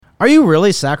Are you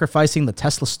really sacrificing the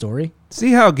Tesla story?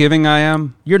 See how giving I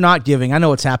am? You're not giving. I know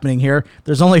what's happening here.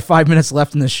 There's only 5 minutes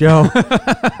left in the show.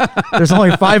 There's only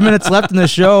 5 minutes left in the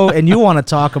show, and you want to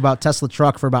talk about Tesla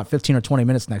truck for about 15 or 20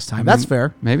 minutes next time. That's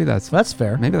fair. Maybe that's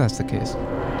fair. Maybe that's the case.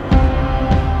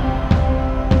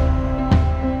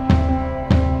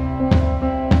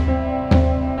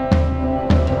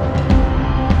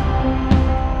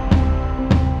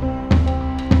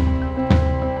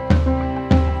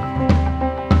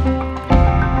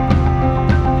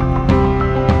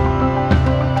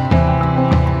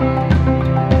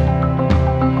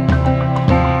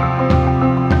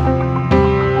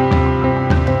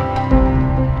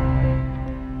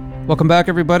 Welcome back,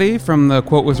 everybody, from the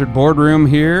Quote Wizard boardroom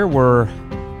here. We're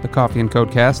the Coffee and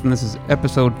Codecast, and this is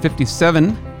episode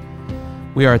 57.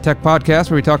 We are a tech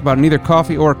podcast where we talk about neither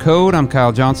coffee or code. I'm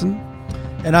Kyle Johnson.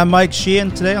 And I'm Mike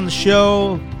Sheehan. Today on the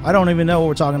show, I don't even know what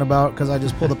we're talking about because I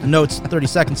just pulled up the notes 30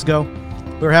 seconds ago.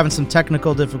 We were having some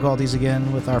technical difficulties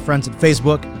again with our friends at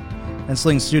Facebook and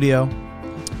Sling Studio.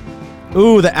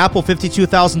 Ooh, the Apple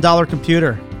 $52,000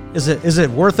 computer. Is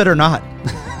it worth it or not?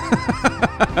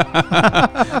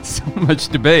 So much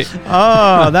debate.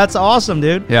 Oh, that's awesome,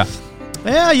 dude. Yeah.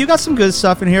 Yeah, you got some good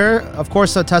stuff in here. Of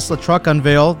course, a Tesla truck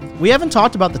unveil. We haven't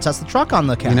talked about the Tesla truck on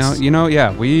the cast. Yeah.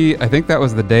 I think that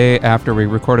was the day after we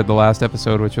recorded the last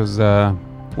episode, which was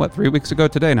 3 weeks ago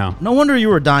today now. No wonder you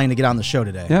were dying to get on the show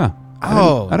today. Yeah.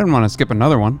 I didn't want to skip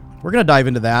another one. We're going to dive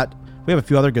into that. We have a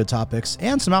few other good topics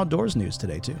and some outdoors news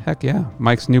today, too. Heck yeah.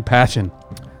 Mike's new passion.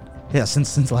 Yeah,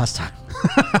 since the last time.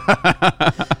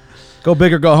 Go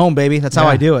big or go home, baby. That's how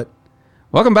I do it.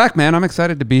 Welcome back, man. I'm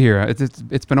excited to be here.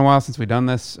 It's been a while since we've done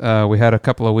this. We had a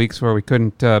couple of weeks where we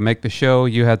couldn't make the show.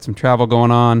 You had some travel going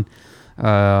on.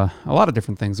 A lot of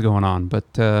different things going on, but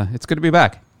it's good to be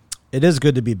back. It is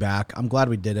good to be back. I'm glad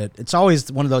we did it. It's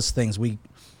always one of those things. We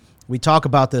talk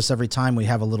about this every time we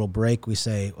have a little break. We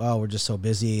say, oh, we're just so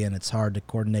busy and it's hard to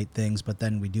coordinate things, but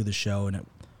then we do the show and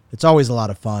it's always a lot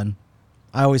of fun.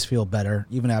 I always feel better,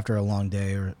 even after a long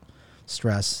day or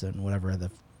stress and whatever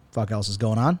the fuck else is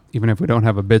going on. Even if we don't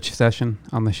have a bitch session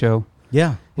on the show.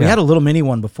 Yeah. We had a little mini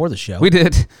one before the show. We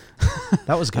did.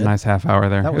 That was good. A nice half hour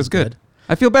there. It was good.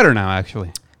 I feel better now,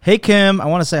 actually. Hey, Kim. I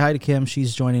want to say hi to Kim.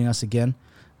 She's joining us again.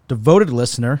 Devoted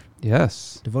listener.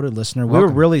 Yes. Devoted listener. Welcome.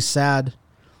 We were really sad.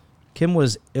 Kim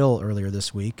was ill earlier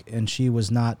this week, and she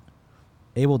was not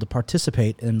able to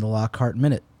participate in the Lockhart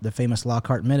Minute, the famous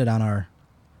Lockhart Minute on our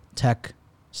tech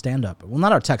stand-up. Well,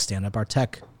 not our tech stand-up, our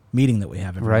tech meeting that we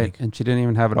have every week. And she didn't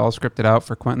even have it all scripted out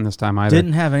for Quentin this time either.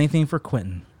 Didn't have anything for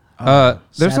Quentin.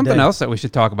 There's something else that we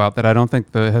should talk about that I don't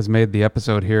think has made the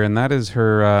episode here, and that is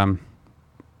her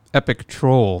epic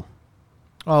troll.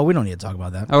 Oh, we don't need to talk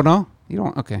about that. Oh, no? You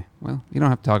don't? Okay. Well, you don't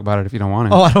have to talk about it if you don't want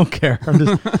to. Oh, I don't care.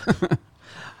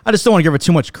 I just don't want to give her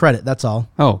too much credit, that's all.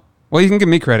 Oh. Well, you can give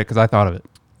me credit because I thought of it.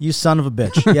 You son of a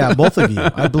bitch. Yeah, both of you.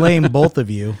 I blame both of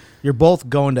you. You're both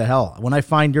going to hell. When I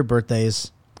find your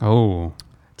birthdays, I'm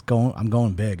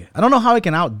going big. I don't know how I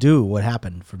can outdo what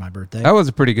happened for my birthday. That was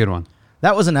a pretty good one.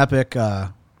 That was an epic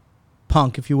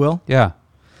punk, if you will. Yeah.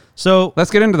 So let's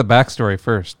get into the backstory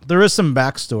first. There is some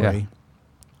backstory. Yeah.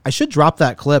 I should drop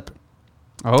that clip.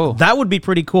 Oh. That would be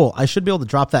pretty cool. I should be able to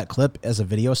drop that clip as a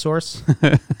video source.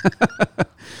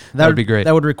 That would be great.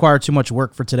 That would require too much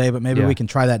work for today, but maybe we can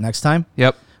try that next time.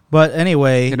 Yep. But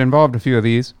anyway. It involved a few of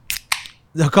these.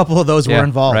 A couple of those were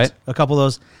involved. Right. A couple of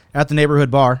those at the neighborhood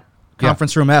bar.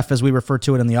 Conference Room F, as we refer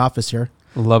to it in the office here.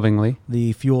 Lovingly.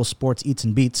 The Fuel Sports Eats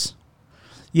and Beats.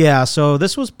 Yeah, so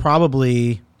this was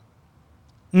probably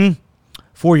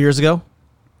 4 years ago.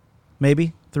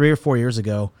 Maybe 3 or 4 years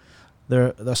ago.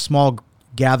 The small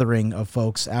gathering of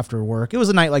folks after work. It was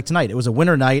a night like tonight. It was a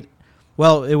winter night.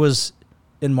 Well, it was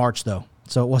in March, though,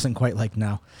 so it wasn't quite like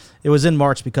now. It was in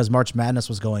March because March Madness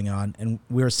was going on, and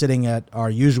we were sitting at our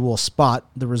usual spot,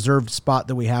 the reserved spot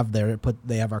that we have there.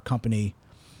 They have our company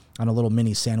on a little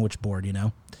mini sandwich board, you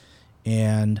know.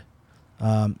 And,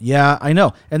 yeah, I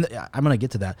know. And I'm going to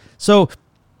get to that. So,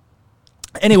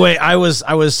 anyway, I was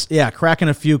cracking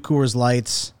a few Coors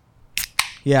Lights.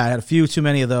 Yeah, I had a few too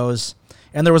many of those.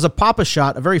 And there was a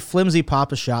Pop-A-Shot, a very flimsy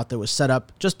Pop-A-Shot that was set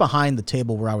up just behind the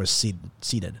table where I was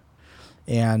seated.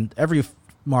 And every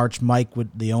March, Mike,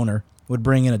 the owner, would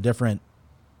bring in a different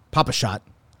Pop-A-Shot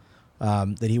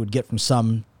that he would get from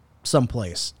some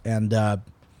place. And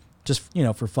just, you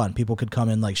know, for fun. People could come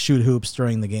in, like, shoot hoops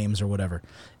during the games or whatever.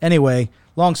 Anyway,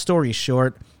 long story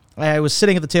short, I was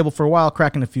sitting at the table for a while,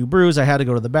 cracking a few brews. I had to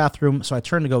go to the bathroom, so I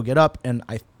turned to go get up, and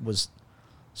I was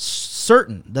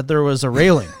certain that there was a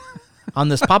railing on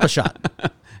this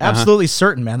Pop-A-Shot. Absolutely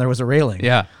certain, man, there was a railing.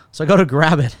 Yeah. So I go to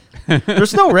grab it.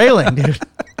 There's no railing, dude.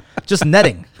 just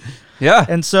netting. Yeah.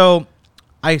 And so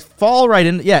I fall right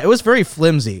in. Yeah, it was very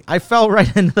flimsy. I fell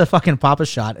right into the fucking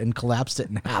Pop-A-Shot and collapsed it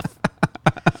in half.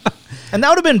 And that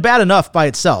would have been bad enough by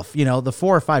itself. You know, the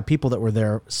 4 or 5 people that were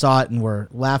there saw it and were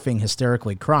laughing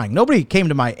hysterically, crying. Nobody came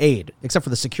to my aid except for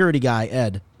the security guy,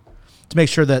 Ed, to make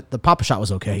sure that the Pop-A-Shot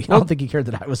was okay. I don't think he cared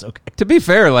that I was okay. To be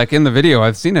fair, like in the video,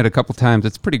 I've seen it a couple times.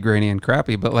 It's pretty grainy and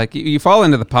crappy, but like you fall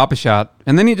into the Pop-A-Shot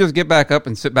and then you just get back up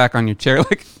and sit back on your chair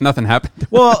like nothing happened.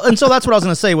 Well, and so that's what I was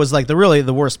going to say was like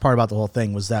the worst part about the whole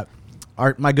thing was that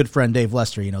my good friend Dave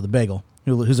Lester, you know, the bagel,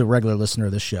 who's a regular listener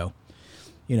of this show,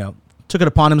 you know, took it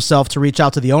upon himself to reach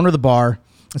out to the owner of the bar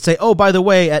and say, oh, by the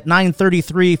way, at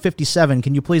 9:33:57,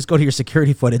 can you please go to your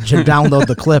security footage and download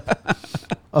the clip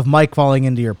of Mike falling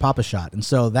into your Pop-A-Shot? And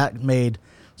so that made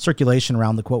circulation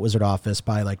around the Quote Wizard office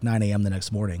by like 9 a.m. the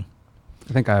next morning.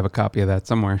 I think I have a copy of that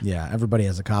somewhere. Yeah, everybody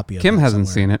has a copy of it. Kim hasn't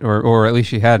seen it, or at least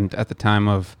she hadn't at the time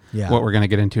of what we're going to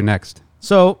get into next.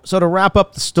 So to wrap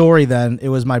up the story then, it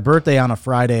was my birthday on a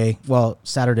Friday, well,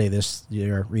 Saturday this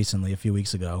year, recently, a few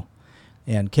weeks ago.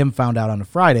 And Kim found out on a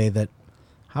Friday that,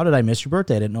 how did I miss your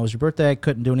birthday? I didn't know it was your birthday. I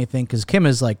couldn't do anything because Kim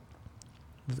is like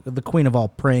the queen of all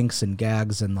pranks and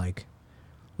gags and like,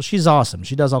 well, she's awesome.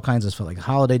 She does all kinds of stuff like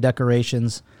holiday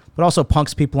decorations, but also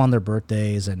punks people on their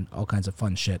birthdays and all kinds of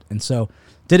fun shit. And so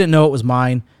didn't know it was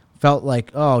mine. Felt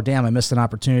like, oh, damn, I missed an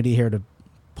opportunity here to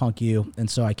punk you.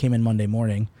 And so I came in Monday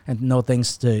morning, and no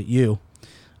thanks to you.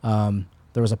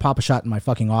 There was a Pop-A-Shot in my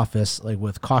fucking office, like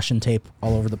with caution tape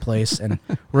all over the place and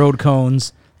road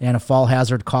cones and a fall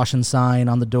hazard caution sign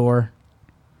on the door.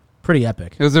 Pretty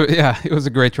epic. It was a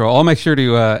great troll. I'll make sure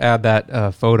to add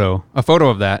that photo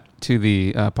of that to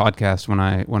the podcast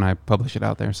when I publish it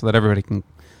out there, so that everybody can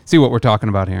see what we're talking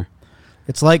about here.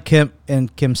 It's like Kim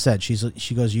said.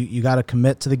 She goes, you got to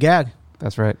commit to the gag.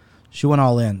 That's right. She went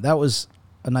all in. That was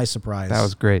a nice surprise. That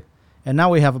was great. And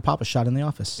now we have a Pop-A-Shot in the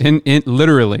office. In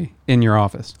literally in your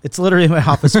office. It's literally in my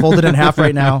office, folded in half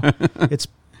right now. It's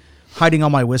hiding all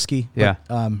my whiskey. Yeah.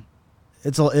 But,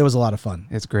 it was a lot of fun.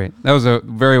 It's great. That was a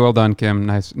very well done, Kim.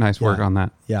 Nice work on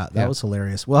that. Yeah, that was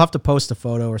hilarious. We'll have to post a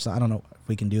photo or something. I don't know if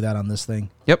we can do that on this thing.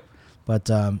 Yep. But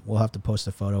we'll have to post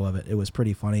a photo of it. It was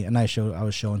pretty funny, and I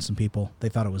was showing some people. They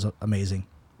thought it was amazing.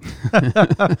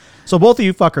 So both of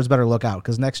you fuckers better look out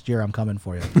because next year I'm coming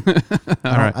for you.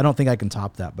 I don't think I can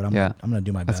top that, but I'm gonna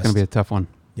do my best. That's gonna be a tough one.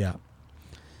 Yeah.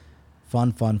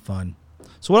 Fun.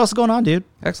 So what else is going on, dude?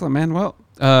 Excellent, man. Well,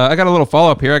 I got a little follow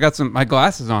up here. I got my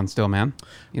glasses on still, man.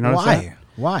 You notice that?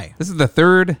 Why? This is the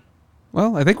third.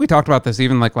 Well, I think we talked about this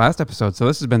even like last episode. So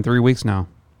this has been 3 weeks now.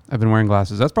 I've been wearing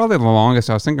glasses. That's probably the longest.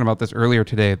 I was thinking about this earlier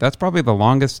today. That's probably the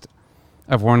longest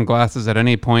I've worn glasses at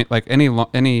any point, like any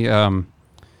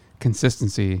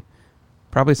consistency,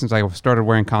 probably since I started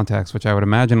wearing contacts, which I would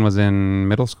imagine was in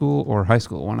middle school or high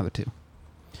school, one of the two.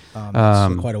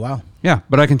 That's for quite a while. Yeah,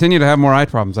 but I continue to have more eye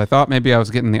problems. I thought maybe I was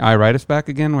getting the iritis back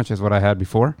again, which is what I had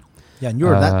before. Yeah, and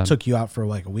that took you out for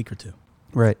like a week or two.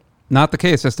 Right. Not the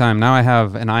case this time. Now I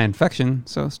have an eye infection,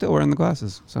 so still wearing the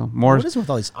glasses. So more. What is with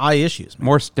all these eye issues, man?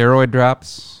 More steroid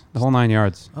drops, the whole 9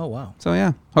 yards. Oh, wow. So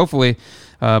yeah, hopefully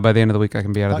by the end of the week I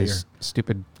can be out of these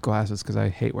stupid glasses because I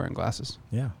hate wearing glasses.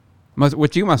 Yeah.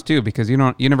 Which you must too, because you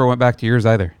never went back to yours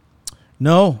either.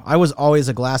 No, I was always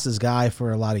a glasses guy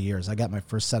for a lot of years. I got my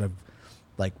first set of,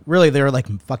 like, really they were like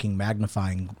fucking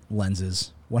magnifying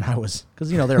lenses when I was, because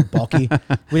they were bulky.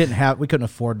 we couldn't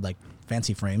afford like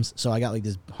fancy frames, so I got like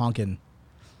this honking,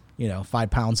 5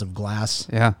 pounds of glass.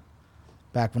 Yeah.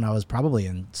 Back when I was probably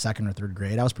in 2nd or 3rd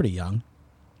grade, I was pretty young,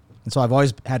 and so I've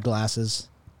always had glasses.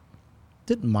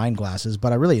 Didn't mind glasses,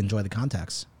 but I really enjoy the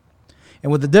contacts.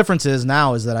 And what the difference is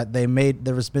now is that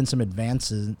there's been some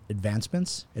advances,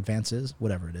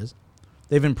 whatever it is.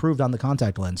 They've improved on the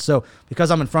contact lens. So because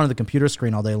I'm in front of the computer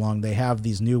screen all day long, they have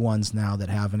these new ones now that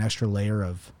have an extra layer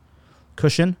of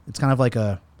cushion. It's kind of like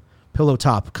a pillow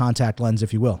top contact lens,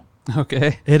 if you will.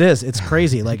 Okay. It is. It's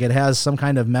crazy. Like it has some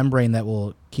kind of membrane that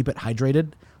will keep it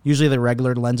hydrated. Usually the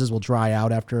regular lenses will dry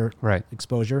out after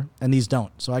exposure, and these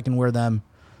don't. So I can wear them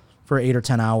for 8 or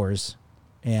 10 hours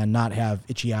and not have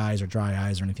itchy eyes or dry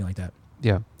eyes or anything like that.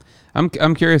 Yeah.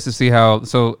 I'm curious to see how,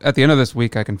 so at the end of this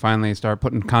week, I can finally start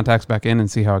putting contacts back in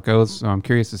and see how it goes. So I'm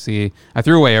curious to see, I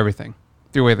threw away everything.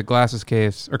 Threw away the glasses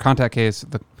case or contact case,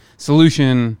 the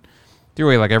solution, threw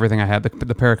away like everything I had,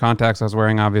 the pair of contacts I was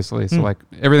wearing, obviously. So like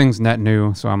everything's net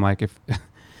new. So I'm like, if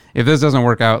this doesn't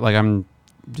work out, like I'm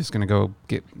just going to go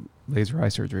get laser eye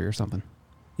surgery or something.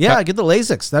 Yeah, get the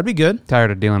LASIKs. That'd be good. Tired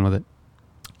of dealing with it.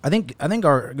 I think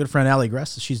our good friend Allie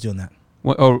Gress, she's doing that.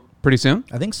 Oh, pretty soon?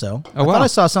 I think so. Oh, I wow. thought I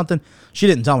saw something. She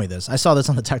didn't tell me this. I saw this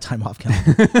on the Tech Time Off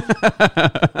calendar.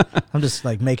 I'm just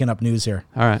like making up news here.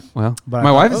 All right. Well, But I my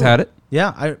thought, wife has had it.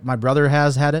 Yeah, my brother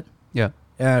has had it. Yeah.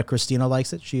 Christina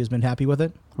likes it. She has been happy with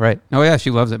it. Right. Oh, yeah. She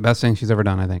loves it. Best thing she's ever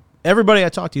done, I think. Everybody I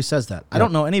talk to says that. I Yeah.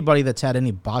 don't know anybody that's had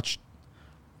any botched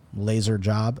laser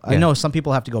job. I Yeah. know some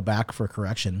people have to go back for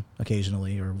correction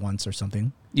occasionally or once or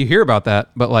something. You hear about that,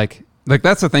 but like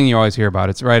that's the thing you always hear about.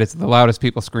 It's right. It's the loudest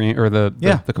people scream, or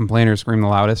the complainers scream the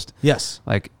loudest. Yes.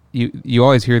 Like you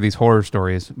always hear these horror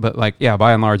stories, but like, yeah,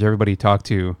 by and large, everybody you talk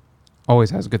to always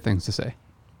has good things to say.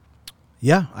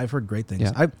 Yeah, I've heard great things.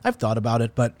 Yeah. I've thought about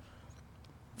it, but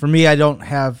for me, I'd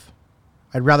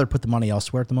rather put the money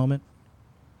elsewhere at the moment.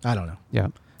 I don't know. Yeah.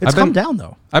 It's come down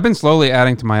though. I've been slowly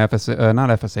adding to my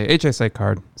HSA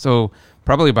card. So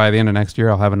probably by the end of next year,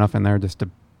 I'll have enough in there just to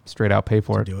straight out pay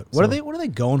for it. Do it. What are they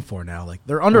going for now? Like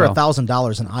they're under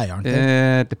 $1,000 an eye, aren't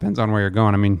they? It depends on where you're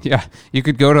going. I mean, yeah, you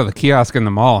could go to the kiosk in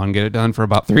the mall and get it done for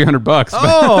about $300.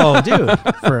 Oh, dude,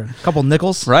 for a couple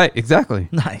nickels. Right, exactly.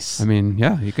 Nice. I mean,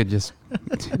 yeah, you could just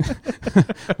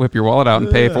whip your wallet out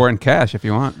and pay for it in cash if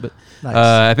you want. But Nice.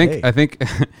 I think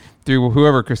through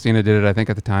whoever Christina did it, I think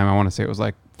at the time I want to say it was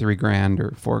like $3,000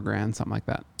 or $4,000, something like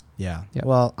that. Yeah. Yeah.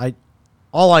 Well,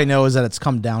 all I know is that it's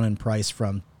come down in price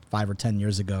from 5 or 10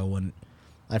 years ago when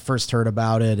I first heard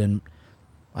about it, and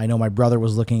I know my brother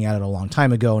was looking at it a long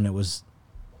time ago, and it was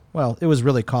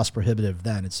really cost prohibitive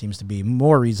then. It seems to be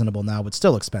more reasonable now, but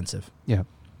still expensive. Yeah.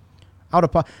 Out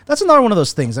of pocket. That's another one of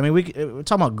those things. I mean, we're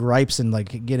talking about gripes and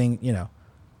like getting,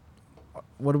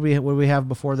 what did we have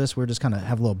before this? We were just kind of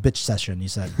have a little bitch session. You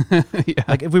said, Yeah.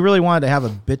 like if we really wanted to have a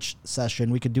bitch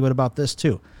session, we could do it about this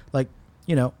too. Like,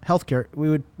 healthcare.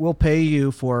 We'll pay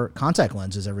you for contact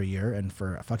lenses every year and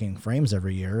for fucking frames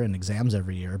every year and exams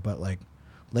every year. But like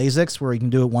LASIKs, where you can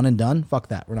do it one and done, fuck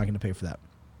that. We're not going to pay for that.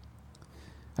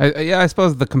 I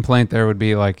suppose the complaint there would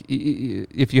be like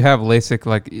if you have LASIK,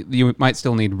 like you might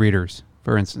still need readers,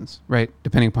 for instance, right?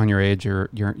 Depending upon your age or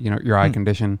your eye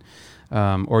condition,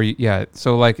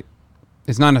 So like,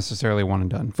 it's not necessarily one and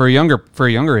done. For a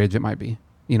younger age, it might be,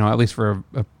 at least for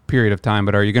a period of time.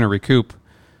 But are you going to recoup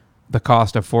the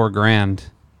cost of $4,000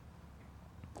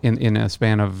 in a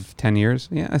span of 10 years?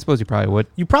 Yeah, I suppose you probably would.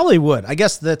 You probably would. I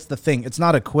guess that's the thing. It's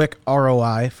not a quick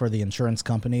ROI for the insurance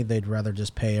company. They'd rather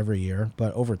just pay every year.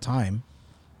 But over time,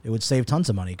 it would save tons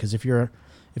of money. Because if you're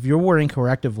wearing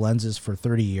corrective lenses for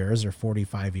 30 years or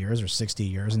 45 years or 60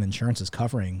 years and insurance is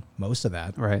covering most of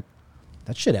that, Right.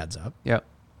 that shit adds up. Yeah.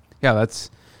 Yeah, that's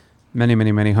many,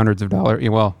 many, many hundreds of dollars.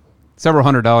 Well, several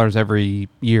 $100s every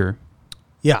year.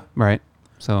 Yeah. Right.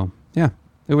 So, yeah.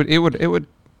 It would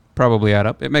probably add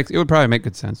up. It would probably make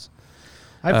good sense.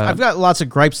 I've got lots of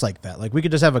gripes like that. Like we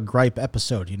could just have a gripe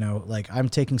episode, like I'm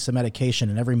taking some medication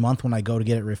and every month when I go to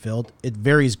get it refilled, it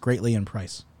varies greatly in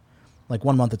price. Like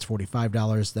 1 month it's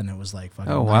 $45, then it was like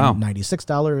fucking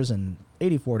 $96 and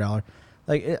 $84.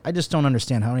 Like I just don't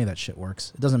understand how any of that shit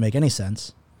works. It doesn't make any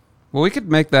sense. Well, we could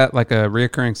make that like a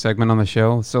reoccurring segment on the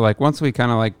show. So like once we kind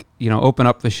of like, open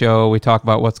up the show, we talk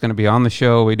about what's going to be on the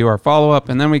show, we do our follow-up,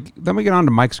 and then we get on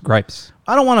to Mike's gripes.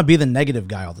 I don't want to be the negative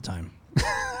guy all the time.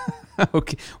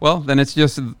 Okay. Well, then it's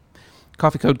just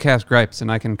Coffee Code Cast gripes, and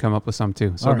I can come up with some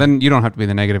too. So All right. then you don't have to be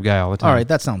the negative guy all the time. All right,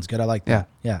 that sounds good. I like that.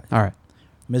 Yeah. All right.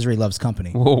 Misery loves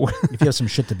company. We'll, If you have some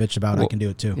shit to bitch about, I can do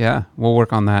it too. yeah, we'll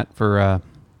work on that for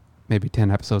maybe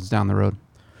 10 episodes down the road.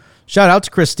 Shout out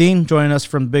to Christine joining us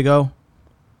from Big O.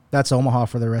 That's Omaha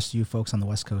for the rest of you folks on the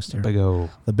West Coast here. Big O.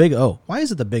 The Big O. Why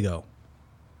is it the Big O?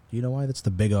 Do you know why that's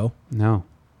the Big O? No.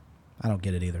 I don't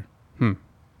get it either. Hmm.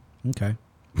 Okay.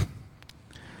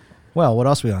 Well, what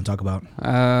else are we going to talk about?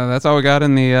 That's all we got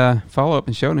in the follow-up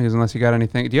and show news, unless you got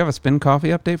anything. Do you have a Spin Coffee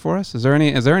update for us? Is there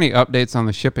any updates on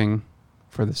the shipping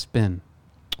for the Spin?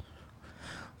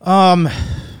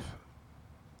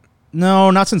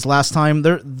 No, not since last time.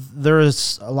 There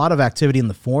is a lot of activity in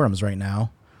the forums right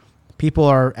now. People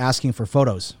are asking for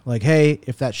photos. Like, hey,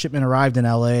 if that shipment arrived in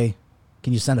LA,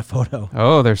 can you send a photo?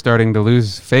 Oh, they're starting to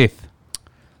lose faith.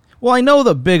 Well, I know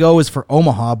the Big O is for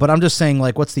Omaha, but I'm just saying,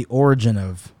 like, what's the origin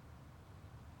of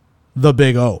the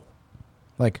Big O?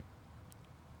 Like,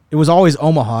 it was always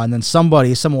Omaha, and then some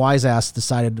wise ass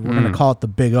decided we're going to call it the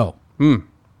Big O.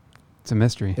 It's a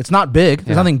mystery. It's not big.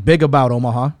 There's nothing big about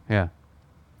Omaha. Yeah.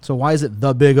 So why is it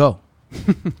the Big O?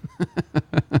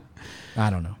 I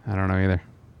don't know. I don't know either.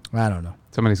 I don't know.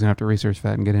 Somebody's going to have to research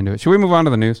that and get into it. Should we move on to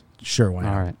the news? Sure, why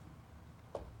not? All right.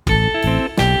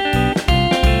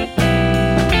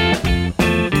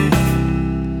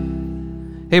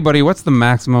 Hey, buddy, what's the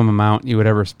maximum amount you would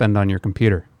ever spend on your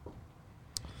computer?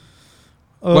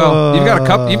 Well, you've got a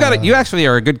couple. You actually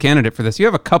are a good candidate for this. You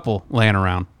have a couple laying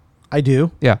around. I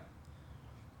do. Yeah.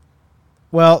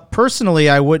 Well, personally,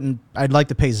 I wouldn't. I'd like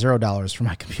to pay $0 for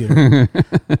my computer.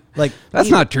 Like That's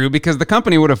not true because the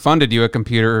company would have funded you a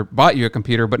computer, bought you a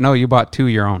computer, but no, you bought two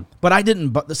your own. But I didn't.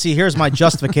 But see, here's my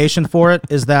justification for it: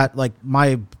 is that like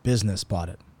my business bought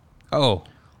it. Oh,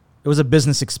 It was a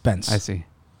business expense. I see.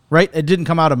 Right? It didn't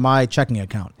come out of my checking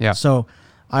account. Yeah. So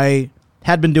I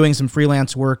had been doing some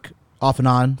freelance work off and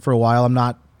on for a while. I'm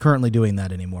not currently doing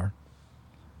that anymore.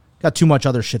 Got too much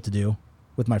other shit to do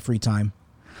with my free time.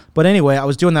 But anyway, I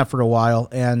was doing that for a while,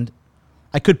 and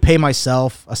I could pay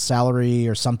myself a salary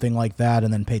or something like that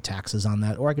and then pay taxes on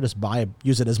that. Or I could just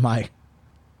use it as my,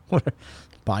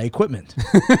 buy equipment.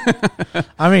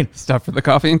 I mean, Stuff for the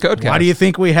Coffee and Codecast. why do you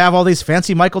think we have all these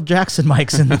fancy Michael Jackson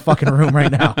mics in the fucking room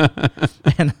right now?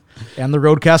 and the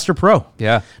Rodecaster Pro.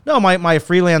 Yeah. No, my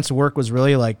freelance work was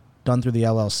really like done through the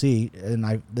LLC,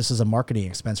 and this is a marketing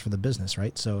expense for the business,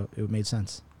 right? So it made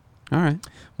sense. All right.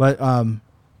 But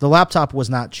the laptop was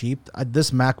not cheap. This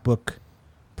MacBook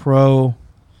Pro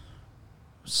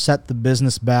set the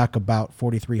business back about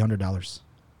 $4,300.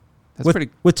 That's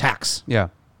pretty. With tax. Yeah.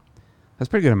 That's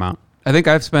a pretty good amount. I think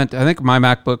my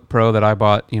MacBook Pro that I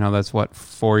bought, that's what,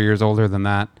 4 years older than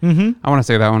that. Mm-hmm. I want to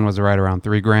say that one was right around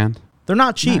 $3,000. They're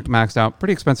not cheap. Maxed out.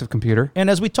 Pretty expensive computer. And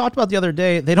as we talked about the other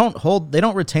day, they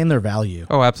don't retain their value.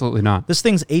 Oh, absolutely not. This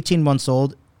thing's 18 months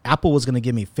old. Apple was going to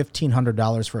give me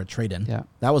 $1,500 for a trade-in. Yeah.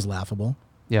 That was laughable.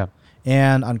 Yeah.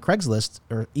 And on Craigslist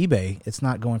or eBay, it's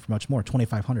not going for much more,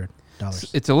 $2,500.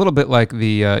 It's a little bit like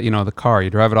the the car.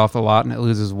 You drive it off the lot and it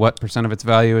loses what % of its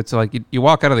value? It's like you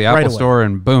walk out of the Apple Right away. store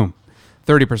and boom,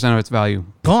 30% of its value.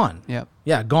 Gone. Yep.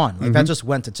 Yeah, gone. Like that just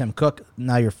went to Tim Cook.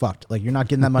 Now you're fucked. Like you're not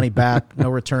getting that money back. No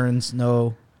returns,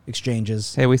 no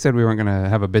exchanges. Hey, we said we weren't going to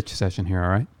have a bitch session here, all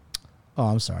right? Oh,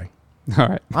 I'm sorry. All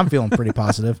right. I'm feeling pretty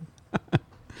positive.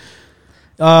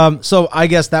 So I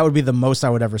guess that would be the most I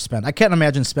would ever spend. I can't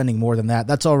imagine spending more than that.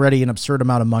 That's already an absurd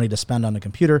amount of money to spend on a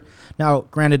computer. Now,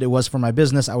 granted, it was for my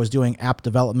business. I was doing app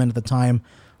development at the time.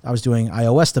 I was doing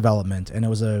iOS development, and it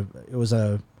was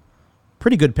a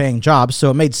pretty good paying job, so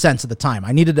it made sense at the time.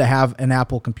 I needed to have an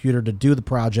Apple computer to do the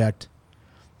project,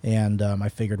 and I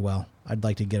figured, well, I'd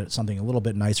like to get something a little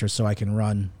bit nicer so I can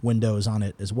run Windows on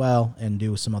it as well and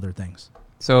do some other things.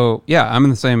 So yeah, I'm in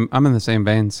the same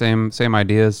vein, same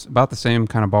ideas, about the same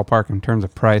kind of ballpark in terms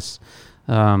of price.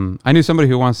 I knew somebody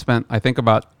who once spent, I think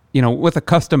about, with a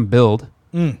custom build,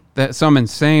 that some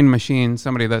insane machine,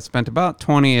 somebody that spent about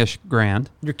 20-ish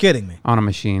grand. You're kidding me. On a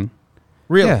machine.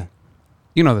 Really? Yeah.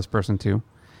 You know this person too.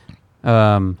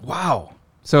 Wow.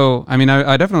 So, I mean,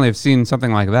 I definitely have seen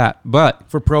something like that, but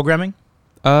For programming?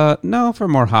 no, for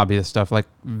more hobbyist stuff like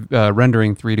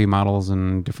rendering 3D models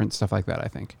and different stuff like that, I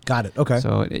think. Got it. Okay.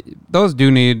 So those do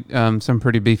need some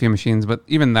pretty beefy machines, but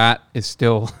even that is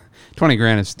still 20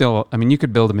 grand is still, I mean, you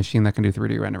could build a machine that can do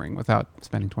 3D rendering without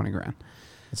spending 20 grand.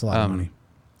 That's a lot of money.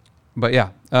 But yeah,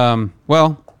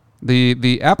 well,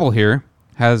 the Apple here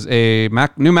has a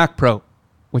new Mac Pro,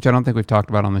 which I don't think we've talked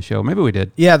about on the show. Maybe we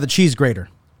did. Yeah, the cheese grater.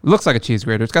 It looks like a cheese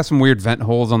grater. It's got some weird vent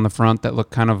holes on the front that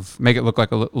make it look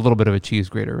like a little bit of a cheese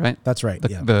grater, right? That's right.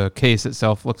 The case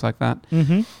itself looks like that.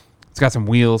 Mm-hmm. It's got some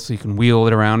wheels so you can wheel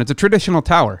it around. It's a traditional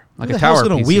tower, like Who a the tower hell's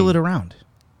gonna PC. wheel it around?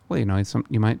 Well,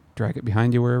 you might drag it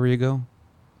behind you wherever you go.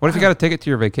 What if you got to take it to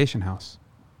your vacation house?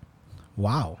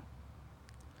 Wow.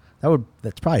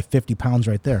 That's probably 50 pounds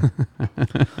right there.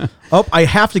 Oh, I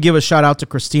have to give a shout out to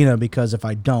Christina because if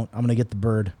I don't, I'm going to get the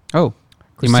bird. Oh,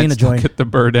 Christina you might still joined. get the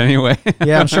bird anyway.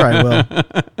 Yeah, I'm sure I will.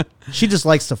 She just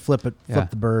likes to flip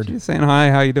the bird. She's saying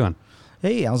hi. How you doing?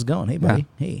 Hey, how's it going? Hey, buddy.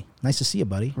 Hey, nice to see you,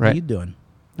 buddy. How Right. you doing?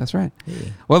 That's right.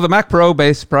 Hey. Well, the Mac Pro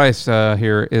base price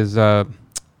here is about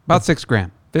 $6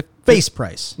 grand. Base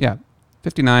price. Yeah,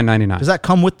 $59.99. Does that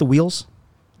come with the wheels?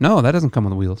 No, that doesn't come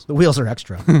with the wheels. The wheels are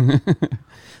extra.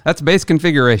 That's base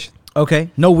configuration. Okay,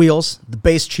 no wheels. The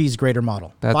base cheese grater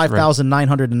model. That's right.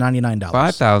 $5,999.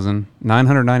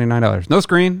 $5,999. No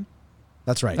screen.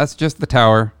 That's right. That's just the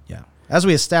tower. Yeah. As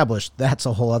we established, that's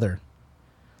a whole other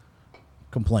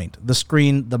complaint. The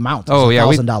screen, the mount is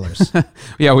 $1,000.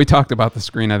 Yeah, we talked about the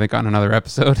screen, I think, on another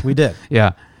episode. We did.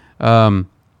 Yeah.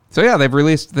 So yeah, they've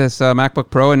released this MacBook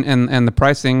Pro and the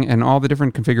pricing and all the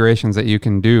different configurations that you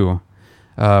can do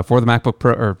for the MacBook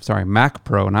Pro, Mac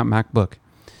Pro, not MacBook.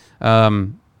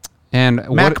 And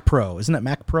Mac Pro, isn't it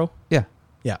Mac Pro? Yeah.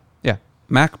 Yeah. Yeah.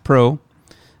 Mac Pro.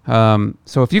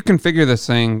 So if you configure this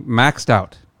thing maxed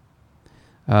out,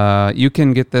 you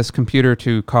can get this computer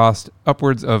to cost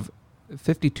upwards of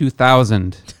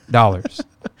 $52,000.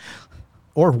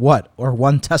 Or what? Or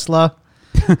one Tesla?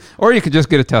 Or you could just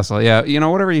get a Tesla. Yeah,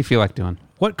 whatever you feel like doing.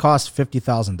 What costs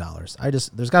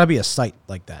 $50,000? There's got to be a site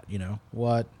like that,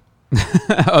 what?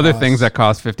 Other things that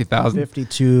cost $50,000.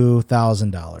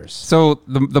 $52,000. So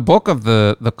the bulk of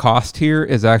the cost here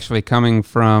is actually coming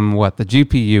from what? The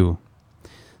GPU.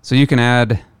 So you can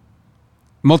add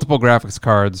multiple graphics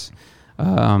cards,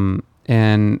 and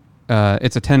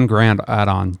it's a $10,000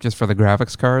 add-on just for the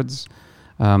graphics cards.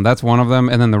 That's one of them,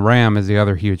 and then the RAM is the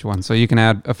other huge one. So you can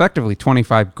add effectively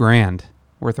 $25,000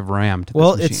 worth of RAM to this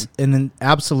machine. It's an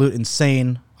absolute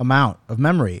insane amount of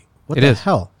memory. What the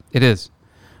hell? It is.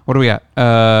 What do we got?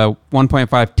 1.5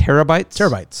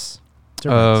 terabytes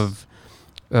of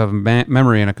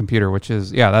memory in a computer, which is,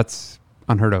 that's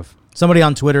unheard of. Somebody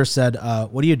on Twitter said,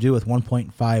 what do you do with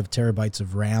 1.5 terabytes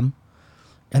of RAM?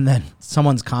 And then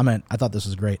someone's comment, I thought this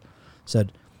was great,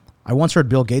 said, I once heard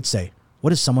Bill Gates say,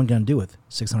 what is someone going to do with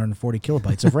 640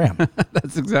 kilobytes of RAM?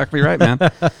 That's exactly right, man.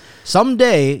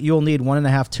 Someday you'll need 1.5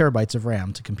 terabytes of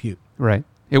RAM to compute. Right.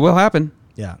 It will happen.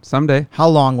 Yeah. Someday. How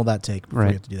long will that take before Right.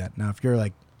 you have to do that? Now, if you're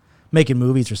like making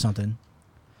movies or something,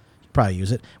 you probably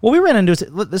use it. Well, we ran into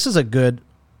it. This is a good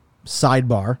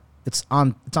sidebar. It's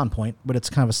on point, but it's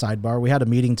kind of a sidebar. We had a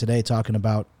meeting today talking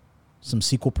about some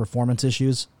SQL performance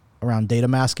issues around data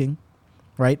masking,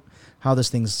 right? How this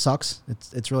thing sucks.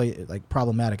 It's really like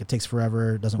problematic. It takes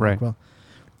forever. It doesn't Right. work well.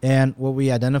 And what we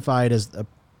identified as a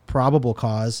probable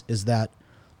cause is that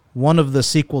one of the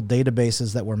SQL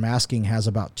databases that we're masking has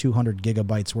about 200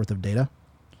 gigabytes worth of data,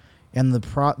 and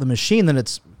the machine that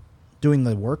it's doing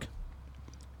the work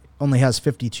only has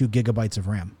 52 gigabytes of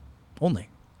RAM, only.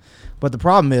 But the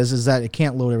problem is that it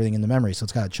can't load everything in the memory, so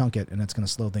it's got to chunk it, and it's going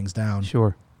to slow things down.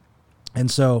 Sure.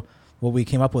 And so what we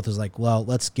came up with is like, well,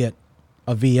 let's get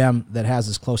a VM that has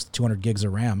as close to 200 gigs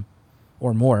of RAM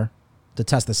or more to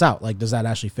test this out. Like, does that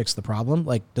actually fix the problem?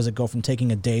 Like, does it go from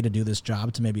taking a day to do this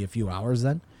job to maybe a few hours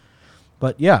then?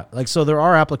 But yeah, like, so there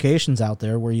are applications out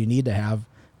there where you need to have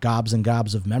gobs and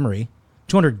gobs of memory.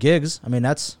 200 gigs, I mean,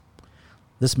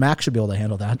 this Mac should be able to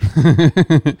handle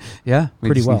that. Yeah.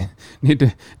 Pretty well.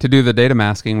 Need to do the data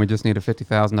masking, we just need a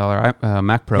 $50,000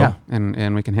 Mac Pro,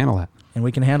 and we can handle that. And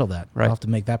we can handle that. Right. I'll have to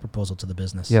make that proposal to the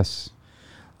business. Yes.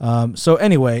 So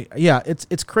anyway, yeah,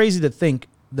 it's crazy to think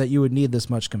that you would need this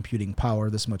much computing power,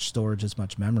 this much storage, this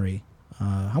much memory.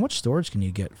 How much storage can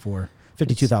you get for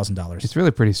 $52,000? It's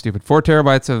really pretty stupid. 4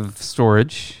 terabytes of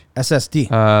storage.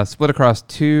 SSD. Split across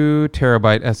 2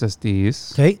 terabyte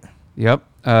SSDs. Okay. Yep.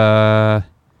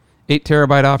 8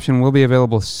 terabyte option will be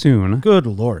available soon. Good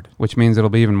Lord. Which means it'll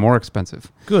be even more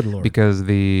expensive. Good Lord. Because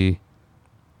the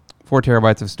 4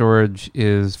 terabytes of storage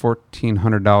is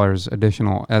 $1,400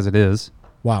 additional as it is.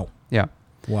 Wow. Yeah.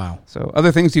 Wow. So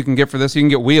other things you can get for this, you can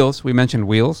get wheels. We mentioned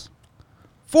wheels.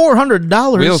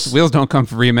 $400. Wheels don't come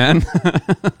free, man.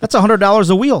 That's $100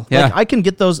 a wheel. Yeah. Like, I can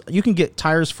get those. You can get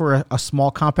tires for a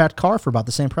small compact car for about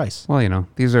the same price. Well,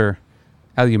 these are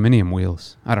aluminum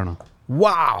wheels. I don't know.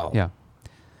 Wow. Yeah.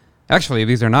 Actually,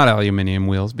 these are not aluminum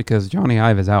wheels because Johnny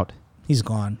Ive is out. He's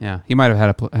gone. Yeah. He might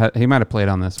have played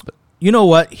on this, but you know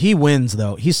what? He wins,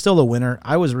 though. He's still a winner.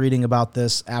 I was reading about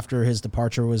this after his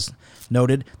departure was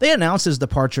noted. They announced his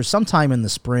departure sometime in the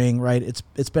spring, right?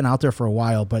 It's been out there for a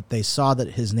while, but they saw that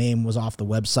his name was off the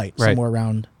website somewhere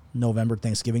around November,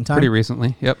 Thanksgiving time. Pretty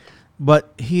recently, yep.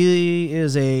 But he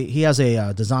has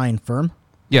a design firm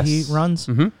yes. he runs,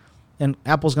 mm-hmm. and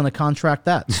Apple's going to contract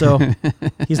that. So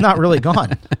he's not really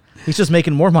gone. He's just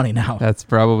making more money now. That's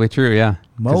probably true, yeah.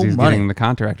 More he's money. getting the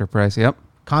contractor price, yep.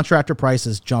 Contractor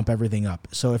prices jump everything up.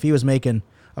 So if he was making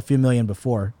a few million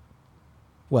before,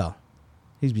 well,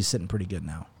 he'd be sitting pretty good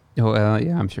now. Oh,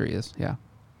 yeah, I'm sure he is, yeah.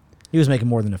 He was making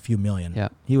more than a few million. Yeah.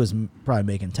 He was probably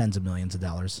making tens of millions of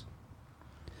dollars.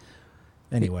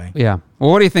 Anyway. Yeah.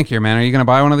 Well, what do you think here, man? Are you going to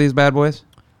buy one of these bad boys?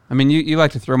 I mean, you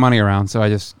like to throw money around, so I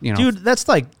just, Dude,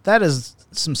 that is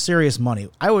some serious money.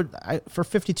 For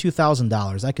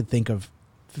 $52,000, I could think of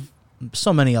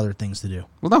so many other things to do.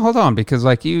 Well, no, hold on, because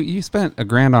like you spent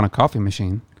 $1,000 on a coffee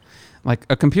machine. Like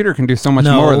a computer can do so much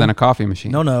more than a coffee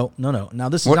machine. No. Now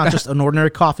this is not just an ordinary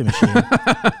coffee machine,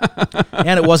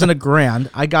 and it wasn't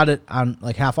 $1,000. I got it on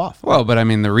like half off. Well, but I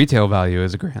mean the retail value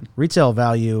is $1,000. Retail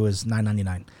value is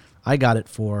 $9.99. I got it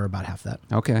for about half that.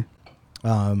 Okay.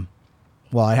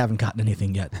 Well, I haven't gotten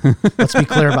anything yet. Let's be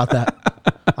clear about that.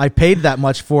 I paid that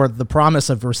much for the promise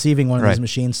of receiving one of these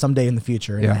machines someday in the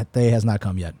future, and that day has not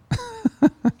come yet.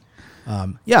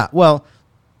 Well,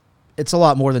 it's a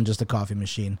lot more than just a coffee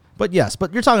machine. But yes,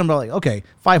 you're talking about like, okay,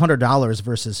 $500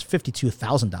 versus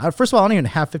 $52,000. First of all, I don't even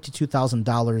have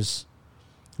 $52,000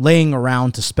 laying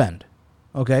around to spend.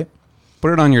 Okay?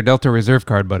 Put it on your Delta Reserve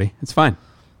card, buddy. It's fine.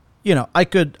 I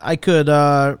could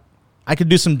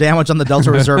do some damage on the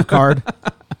Delta Reserve card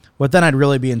But then I'd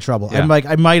really be in trouble. Yeah. I'm like,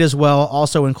 I might as well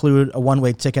also include a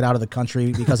one-way ticket out of the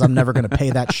country because I'm never going to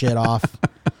pay that shit off,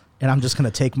 and I'm just going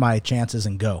to take my chances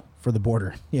and go for the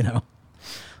border. You know,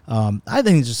 I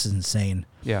think it's just insane.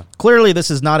 Yeah. Clearly,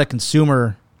 this is not a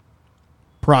consumer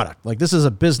product. Like, this is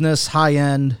a business,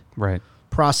 high-end Right.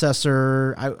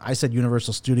 processor. I said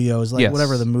Universal Studios, like Yes.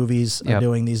 whatever the movies are Yep.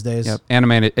 doing these days. Yep.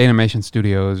 Animation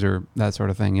studios or that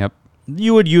sort of thing. Yep.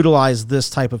 You would utilize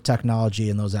this type of technology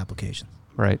in those applications.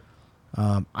 Right.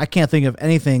 I can't think of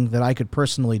anything that I could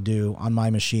personally do on my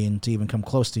machine to even come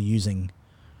close to using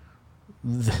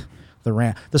the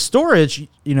RAM. The storage,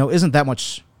 isn't that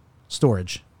much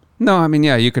storage. No, I mean,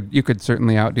 yeah, you could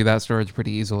certainly outdo that storage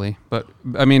pretty easily. But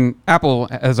I mean, Apple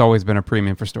has always been a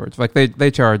premium for storage. Like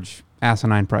they charge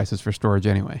asinine prices for storage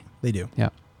anyway. They do. Yeah.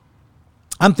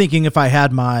 I'm thinking if I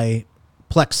had my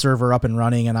Plex server up and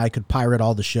running and I could pirate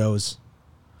all the shows,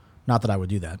 not that I would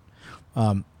do that.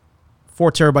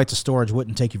 4 terabytes of storage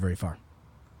wouldn't take you very far.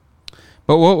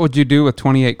 But what would you do with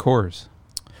 28 cores?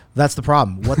 That's the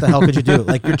problem. What the hell could you do?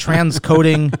 Like, you're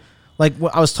transcoding. Like,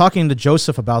 I was talking to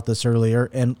Joseph about this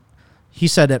earlier, and he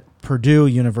said at Purdue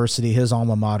University, his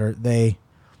alma mater, they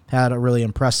had a really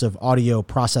impressive audio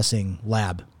processing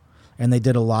lab, and they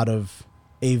did a lot of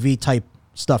AV type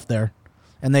stuff there,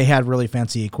 and they had really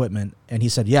fancy equipment. And he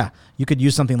said, yeah, you could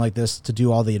use something like this to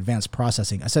do all the advanced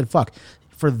processing. I said, fuck,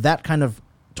 for that kind of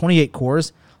 28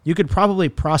 cores, you could probably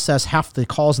process half the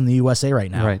calls in the USA right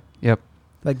now. Right. Yep.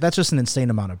 Like, that's just an insane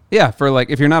amount of... Yeah, for like,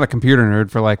 if you're not a computer nerd,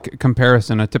 for like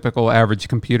comparison, a typical average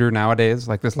computer nowadays,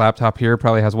 like this laptop here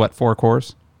probably has what, 4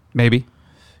 cores? Maybe?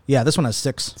 Yeah, this one has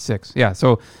 6. 6. Yeah,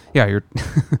 so yeah, you're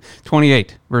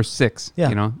 28 versus 6, Yeah.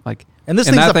 you know, like... And this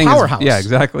thing's a powerhouse. Yeah,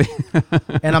 exactly.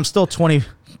 And I'm still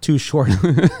 22 short.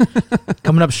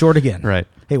 Coming up short again. Right.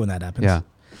 Hate when that happens. Yeah.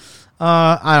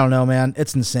 I don't know, man.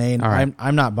 It's insane. All right.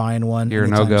 I'm not buying one You're a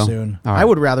anytime no-go? soon. All right. I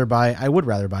would rather buy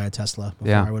a Tesla before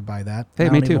Yeah. I would buy that. Hey, I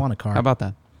me don't too. even want a car. How about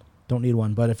that? Don't need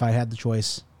one, but if I had the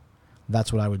choice,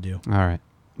 that's what I would do. All right.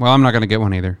 Well, I'm not going to get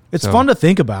one either. It's so fun to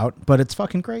think about, but it's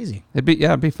fucking crazy.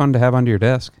 It'd be fun to have under your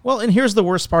desk. Well, and here's the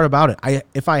worst part about it.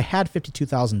 If I had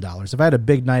 $52,000, if I had a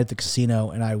big night at the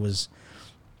casino and I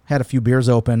had a few beers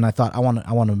open, and I thought I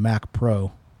want a Mac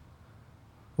Pro.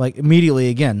 Like, immediately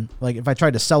again, like if I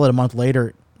tried to sell it a month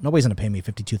later, nobody's gonna pay me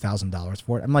 $52,000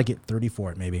 for it. I might get 30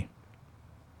 for it, maybe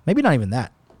not even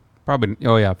that. Probably.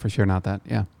 Oh yeah, for sure not that.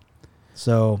 Yeah.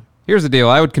 So Here's the deal.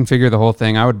 I would configure the whole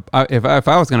thing. If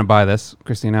I was going to buy this,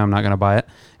 Christina, I'm not going to buy it.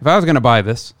 If I was going to buy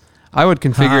this, I would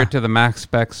configure it to the max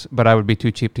specs, but I would be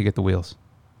too cheap to get the wheels.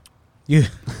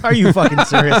 Are you fucking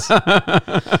serious?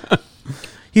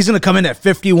 He's gonna come in at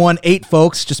 51.8,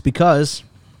 folks, just because.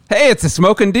 Hey, it's a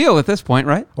smoking deal at this point,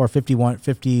 right? Or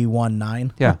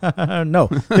 51.9. Yeah. No,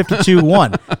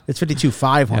 52.1. It's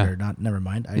 52.500. Yeah. Never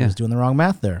mind. I Yeah. was doing the wrong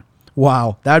math there.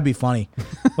 Wow, that would be funny.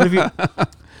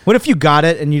 What if you got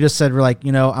it and you just said, like,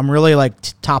 I'm really like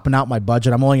topping out my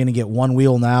budget. I'm only going to get one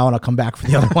wheel now, and I'll come back for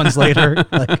the other ones later.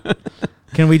 Like,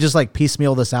 can we just like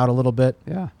piecemeal this out a little bit?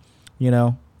 Yeah.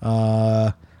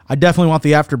 I definitely want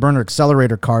the Afterburner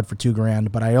accelerator card for $2,000,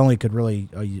 but I only could really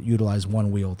utilize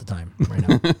one wheel at the time right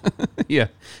now. Yeah.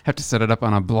 Have to set it up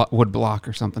on a wood block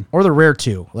or something. Or the rear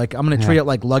two. Like, I'm going to treat it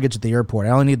like luggage at the airport. I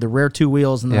only need the rear 2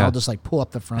 wheels, and then Yeah. I'll just like pull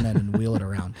up the front end and wheel it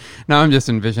around. Now I'm just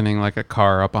envisioning like a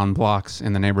car up on blocks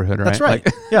in the neighborhood, right? That's right.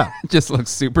 Like, Yeah. it just looks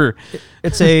super.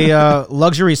 It's a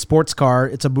luxury sports car.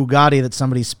 It's a Bugatti that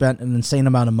somebody spent an insane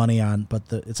amount of money on, but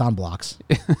it's on blocks.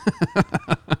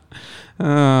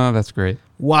 Oh, that's great.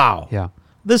 Wow. Yeah.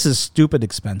 This is stupid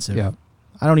expensive. Yeah.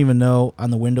 I don't even know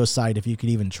on the Windows side if you could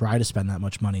even try to spend that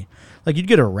much money. Like, you'd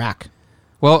get a rack.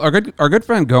 Well, our good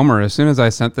friend Gomer, as soon as I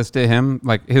sent this to him,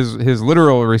 like his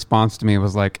literal response to me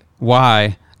was like,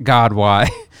 "Why, God, why?"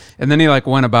 And then he like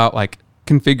went about like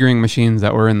configuring machines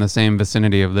that were in the same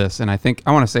vicinity of this. And I think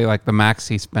I want to say like the max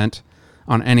he spent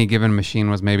on any given machine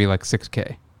was maybe like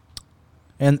 $6,000.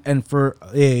 And for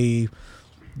a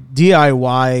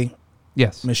DIY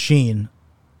Yes. machine,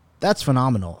 that's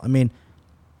phenomenal. I mean,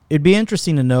 it'd be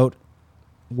interesting to note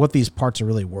what these parts are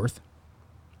really worth.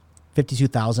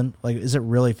 52,000. Like, is it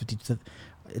really 52?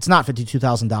 It's not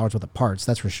 $52,000 worth of parts,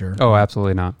 that's for sure. Oh,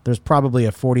 absolutely not. There's probably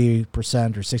a 40%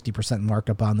 or 60%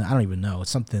 markup on that. I don't even know.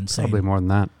 It's something insane. Probably more than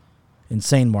that.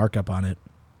 Insane markup on it.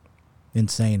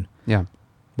 Insane. Yeah.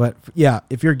 But yeah,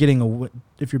 if you're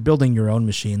building your own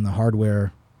machine, the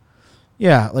hardware,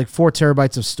 yeah, like 4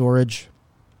 terabytes of storage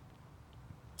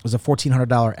was a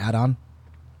 $1,400 add-on.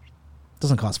 It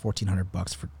doesn't cost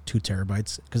 $1,400 for 2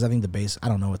 terabytes because I think the base. I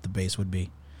don't know what the base would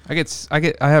be. I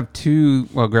have two.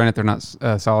 Well, granted, they're not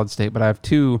solid state, but I have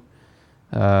two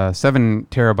 7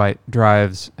 terabyte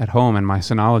drives at home in my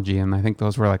Synology, and I think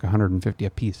those were like 150 a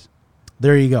piece.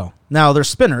 There you go. Now they're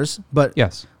spinners, but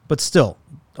Yes. but still,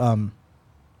 But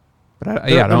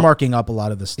they're marking up a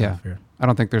lot of this stuff here. I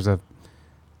don't think there's a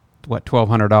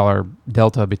 $1,200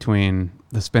 delta between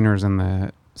the spinners and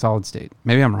the solid state.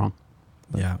 Maybe I'm wrong.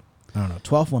 Yeah, I don't know.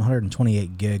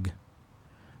 128 gig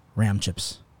RAM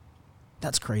chips.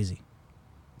 That's crazy.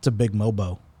 It's a big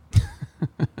MOBO,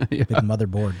 Yeah. big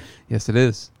motherboard. Yes, it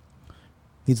is.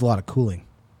 Needs a lot of cooling.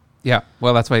 Yeah.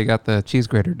 Well, that's why you got the cheese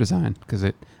grater design, because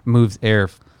it moves air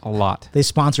a lot. They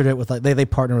sponsored it with like they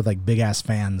partner with like big ass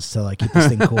fans to like keep this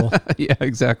thing cool. Yeah,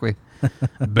 exactly.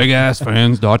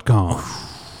 BigAssFans.com.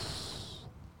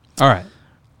 All right.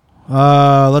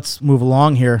 Let's move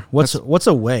along here. What's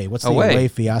Away? What's the Away. Away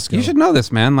fiasco? You should know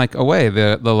this, man. Like Away,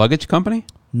 the luggage company.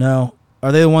 No.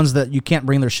 Are they the ones that you can't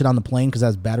bring their shit on the plane because it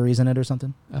has batteries in it or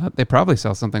something? They probably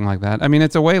sell something like that. I mean,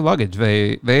 it's Away luggage.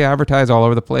 They advertise all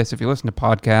over the place. If you listen to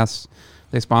podcasts,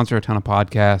 they sponsor a ton of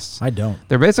podcasts. I don't.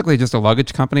 They're basically just a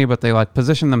luggage company, but they like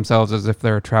position themselves as if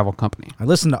they're a travel company. I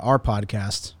listened to our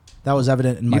podcast. That was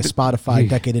evident in my Spotify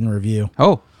Decade in Review.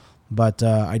 Oh, But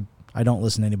I don't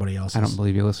listen to anybody else's. I don't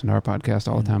believe you listen to our podcast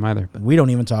all the time either. But We don't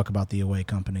even talk about the Away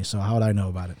company, so how would I know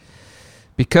about it?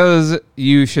 because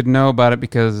you should know about it,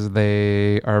 because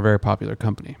they are a very popular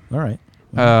company. All right.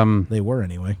 They were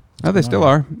anyway. Oh, they still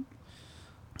are.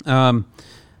 The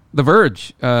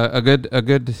Verge, a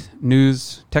good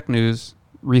tech news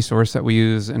resource that we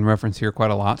use and reference here quite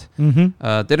a lot,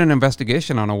 did an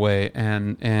investigation on Away,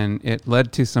 and it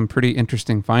led to some pretty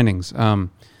interesting findings. And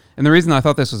the reason I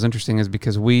thought this was interesting is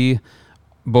because we,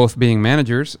 both being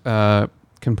managers,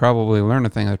 can probably learn a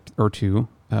thing or two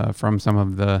from some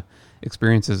of the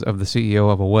experiences of the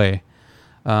CEO of Away.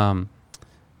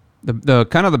 The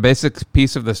kind of the basic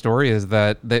piece of the story is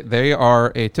that they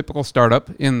are a typical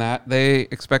startup in that they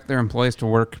expect their employees to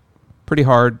work pretty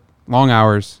hard, long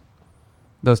hours,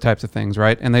 those types of things,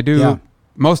 right? And they do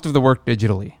most of the work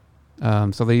digitally.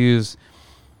 So they use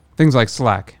things like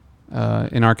Slack.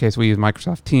 In our case, we use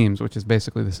Microsoft Teams, which is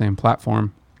basically the same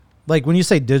platform. Like when you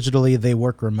say digitally, they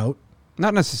work remote?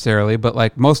 Not necessarily, but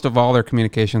like most of all their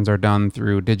communications are done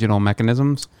through digital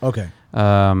mechanisms. Okay.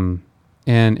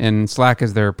 And Slack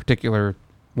is their particular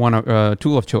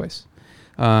tool of choice.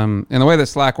 And the way that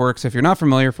Slack works, if you're not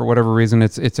familiar for whatever reason,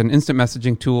 it's an instant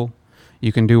messaging tool.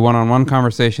 You can do one-on-one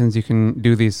conversations. You can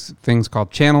do these things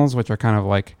called channels, which are kind of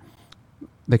like,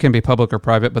 they can be public or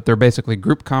private, but they're basically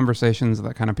group conversations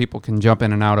that kind of people can jump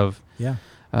in and out of. Yeah.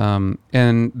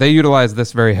 And they utilize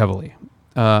this very heavily.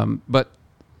 But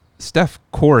Steph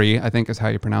Corey, I think is how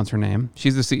you pronounce her name.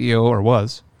 She's the CEO, or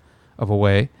was, of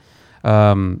Away.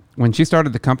 When she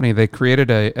started the company, they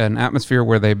created an atmosphere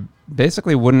where they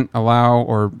basically wouldn't allow,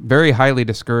 or very highly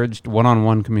discouraged,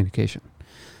 one-on-one communication.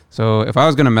 So if I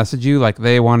was going to message you, like,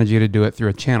 they wanted you to do it through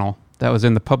a channel that was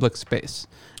in the public space,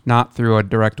 not through a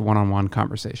direct one-on-one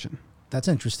conversation. That's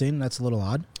interesting. That's a little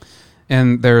odd.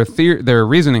 And their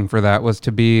reasoning for that was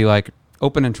to be like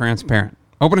open and transparent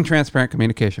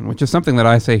communication, which is something that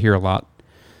I say here a lot.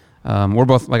 We're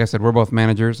both, like I said, we're both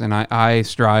managers, and I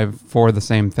strive for the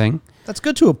same thing. That's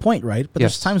good to a point, right? But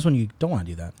Yes. there's times when you don't want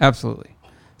to do that. Absolutely.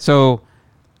 So,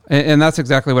 and that's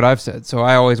exactly what I've said. So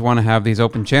I always want to have these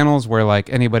open channels where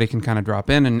like anybody can kind of drop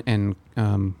in and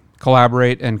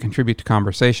collaborate and contribute to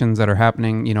conversations that are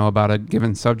happening, about a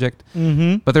given subject.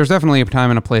 Mm-hmm. But there's definitely a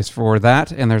time and a place for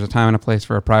that, and there's a time and a place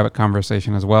for a private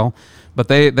conversation as well. But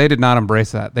they did not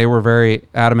embrace that. They were very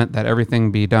adamant that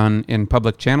everything be done in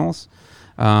public channels,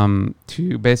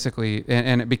 to basically,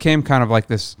 and it became kind of like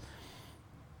this,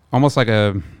 almost like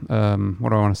a, what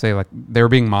do I want to say? Like they were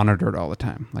being monitored all the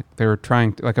time. Like they were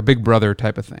trying to, like a big brother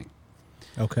type of thing.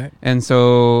 Okay. And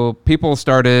so people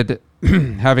started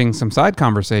having some side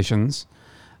conversations.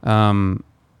 I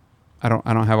don't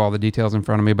have all the details in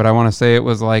front of me, but I want to say it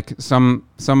was like some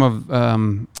of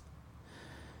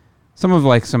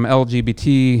like some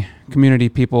LGBT community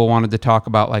people wanted to talk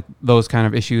about like those kind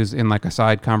of issues in like a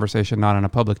side conversation, not in a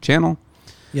public channel.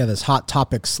 Yeah, this Hot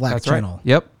Topics Slack That's channel. Right.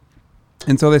 Yep.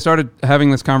 And so they started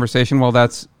having this conversation. Well,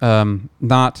 that's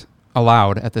not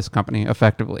allowed at this company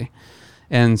effectively.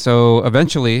 And so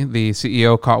eventually the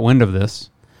CEO caught wind of this,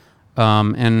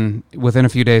 and within a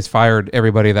few days fired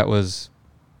everybody that was,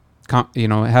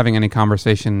 having any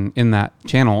conversation in that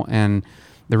channel. And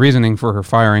the reasoning for her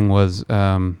firing was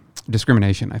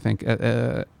discrimination, I think,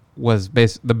 was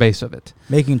the base of it.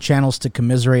 Making channels to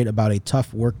commiserate about a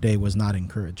tough workday was not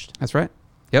encouraged. That's right.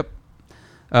 Yep.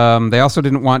 They also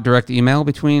didn't want direct email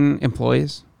between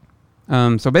employees.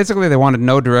 So basically, they wanted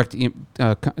no direct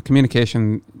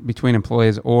communication between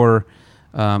employees or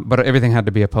but everything had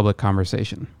to be a public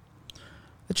conversation.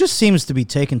 It just seems to be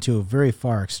taken to a very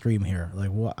far extreme here. Like,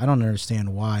 I don't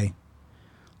understand why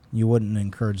you wouldn't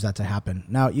encourage that to happen.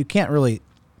 Now, you can't really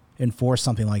enforce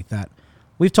something like that.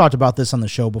 We've talked about this on the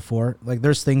show before. Like,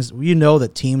 there's things,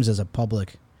 that Teams is a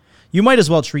public. You might as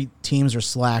well treat Teams or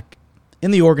Slack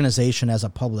in the organization as a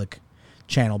public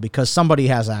channel because somebody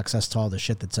has access to all the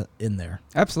shit that's in there.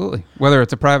 Absolutely. Whether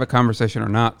it's a private conversation or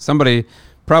not, somebody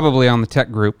probably on the tech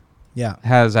group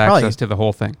has access to the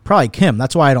whole thing. Probably Kim.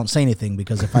 That's why I don't say anything,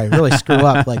 because if I really screw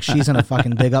up, like, she's going to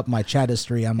fucking dig up my chat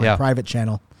history on my private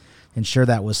channel and share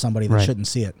that with somebody that shouldn't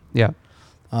see it. Yeah.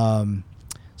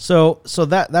 So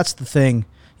that's the thing.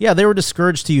 Yeah, they were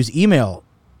discouraged to use email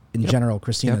in general,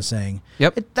 Christina's saying.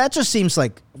 Yep. That just seems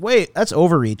like, that's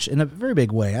overreach in a very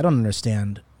big way. I don't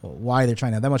understand why they're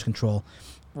trying to have that much control.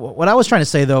 What I was trying to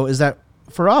say, though, is that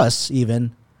for us,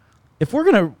 even, if we're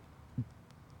going to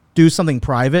do something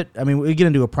private, I mean, we get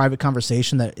into a private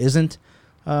conversation that isn't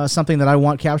something that I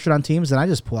want captured on Teams, then I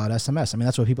just pull out SMS. I mean,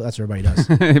 that's what everybody does.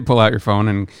 You pull out your phone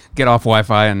and get off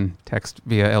Wi-Fi and text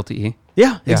via LTE.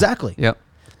 Yeah, exactly. Yep.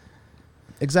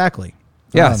 Exactly.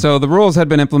 Yeah, so the rules had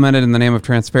been implemented in the name of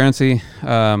transparency,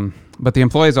 but the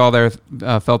employees all there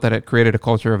felt that it created a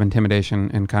culture of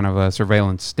intimidation and kind of a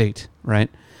surveillance state, right?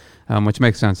 Which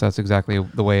makes sense. That's exactly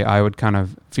the way I would kind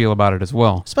of feel about it as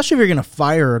well. Especially if you're going to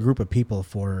fire a group of people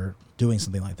for doing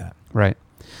something like that. Right.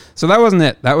 So that wasn't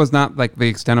it. That was not like the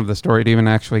extent of the story. It even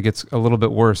actually gets a little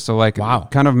bit worse. So like,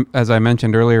 kind of as I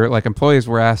mentioned earlier, like employees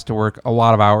were asked to work a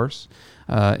lot of hours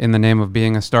in the name of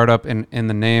being a startup. And in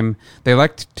the name, they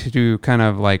liked to kind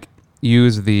of like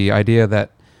use the idea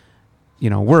that,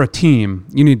 we're a team.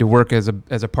 You need to work as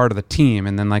a part of the team,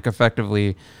 and then like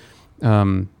effectively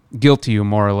guilt you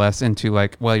more or less into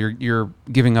like, well, you're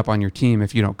giving up on your team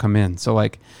if you don't come in. So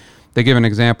like, they give an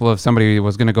example of somebody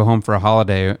was going to go home for a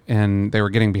holiday and they were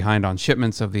getting behind on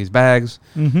shipments of these bags.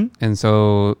 Mm-hmm. And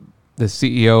so the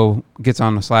CEO gets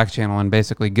on the Slack channel and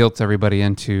basically guilts everybody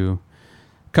into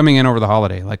coming in over the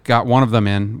holiday. Like, got one of them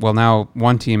in. Well, now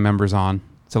one team member's on.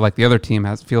 So like the other team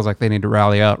feels like they need to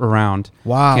rally out around,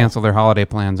 cancel their holiday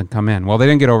plans and come in. Well, they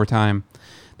didn't get overtime.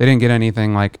 They didn't get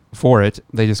anything like for it.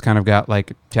 They just kind of got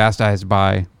like chastised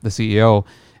by the CEO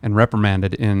and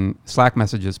reprimanded in Slack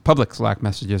messages, public Slack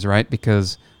messages, right?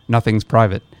 Because nothing's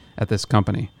private at this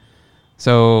company.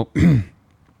 So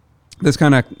this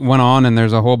kind of went on, and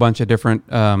there's a whole bunch of different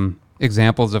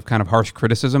examples of kind of harsh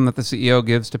criticism that the CEO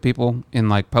gives to people in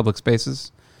like public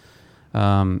spaces.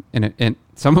 And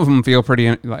some of them feel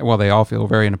pretty, they all feel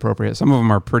very inappropriate. Some of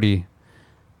them are pretty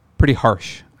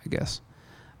harsh, I guess.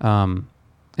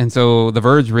 And so The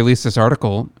Verge released this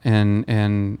article,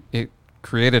 and it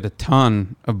created a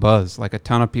ton of buzz. Like, a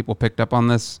ton of people picked up on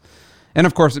this. And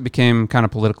of course it became kind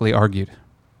of politically argued,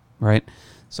 right?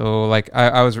 So like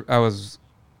I was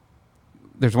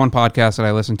there's one podcast that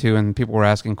I listened to, and people were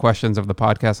asking questions of the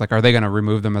podcast, like, are they going to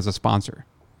remove them as a sponsor?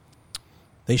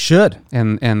 They should.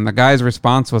 And the guy's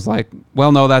response was like,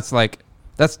 well, no, that's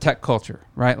tech culture,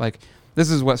 right? Like, this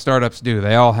is what startups do.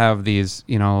 They all have these,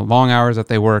 long hours that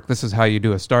they work. This is how you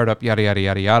do a startup, yada, yada,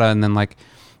 yada, yada. And then like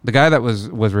the guy that was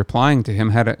replying to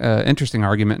him had an interesting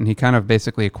argument, and he kind of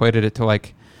basically equated it to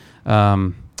like,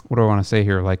 what do I want to say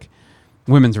here? Like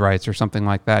women's rights or something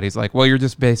like that. He's like, well, you're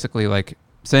just basically like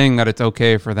saying that it's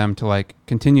okay for them to like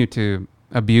continue to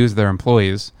abuse their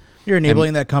employees. You're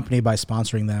enabling that company by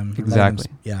sponsoring them. Exactly.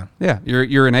 Yeah.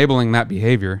 You're enabling that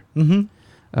behavior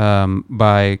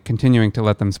by continuing to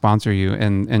let them sponsor you,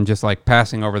 and just like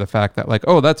passing over the fact that like,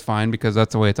 oh, that's fine because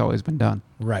that's the way it's always been done.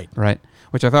 Right.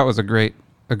 Which I thought was a great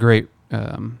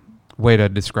way to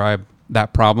describe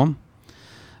that problem.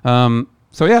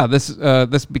 So yeah,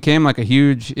 this became like a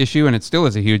huge issue, and it still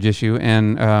is a huge issue.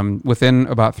 And within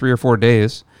about 3 or 4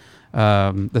 days,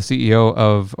 the CEO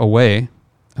of Away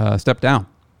stepped down.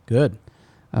 Good.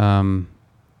 Even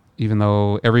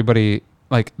though everybody,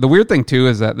 like, the weird thing too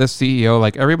is that this CEO,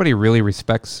 like, everybody really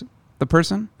respects the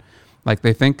person. Like,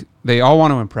 they all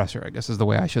want to impress her, I guess is the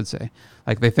way I should say.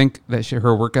 Like, they think that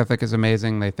her work ethic is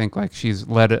amazing. They think like she's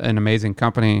led an amazing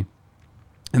company,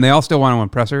 and they all still want to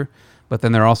impress her, but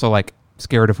then they're also like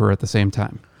scared of her at the same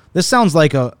time. This sounds a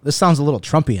little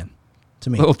Trumpian to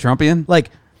me. A little Trumpian?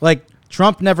 Like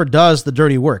Trump never does the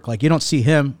dirty work. Like, you don't see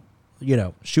him,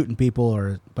 shooting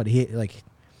people but he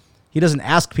doesn't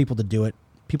ask people to do it.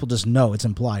 People just know it's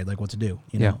implied, like, what to do.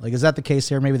 Yeah. Like, is that the case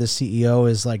here? Maybe the CEO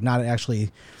is like not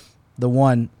actually the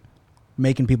one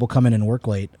making people come in and work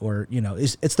late, or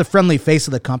it's the friendly face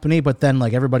of the company, but then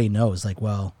like everybody knows, like,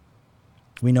 well,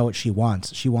 we know what she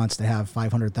wants. She wants to have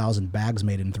 500,000 bags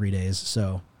made in 3 days,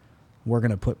 so we're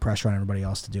going to put pressure on everybody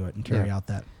else to do it and carry out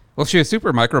that. Well, she was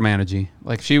super micromanagey.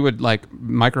 Like she would like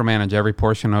micromanage every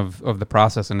portion of the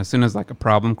process, and as soon as like a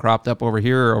problem cropped up over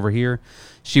here or over here,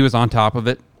 she was on top of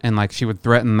it, and like she would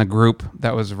threaten the group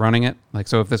that was running it. Like,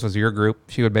 so if this was your group,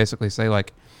 she would basically say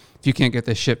like, if you can't get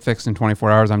this shit fixed in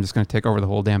 24 hours, I'm just going to take over the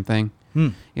whole damn thing.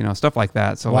 You know, stuff like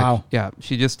that. So wow. like, yeah,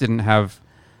 she just didn't have.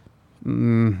 I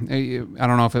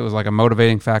don't know if it was like a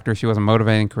motivating factor. She wasn't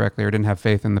motivating correctly, or didn't have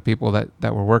faith in the people that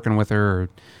were working with her, or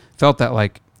felt that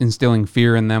like instilling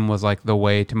fear in them was like the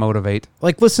way to motivate.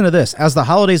 Like, listen to this. As the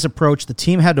holidays approached, the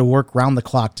team had to work round the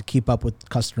clock to keep up with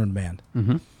customer demand.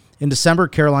 Mm-hmm. In December,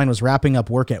 Caroline was wrapping up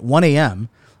work at 1 a.m.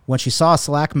 when she saw a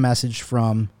Slack message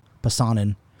from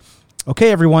Pasanen.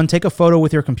 Okay, everyone, take a photo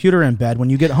with your computer in bed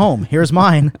when you get home. Here's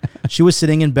mine. She was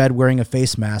sitting in bed wearing a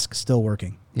face mask, still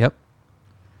working. Yep.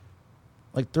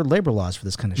 Like, there are labor laws for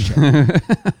this kind of shit.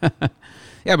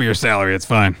 Yeah, but your salary, it's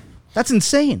fine. That's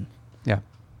insane. Yeah.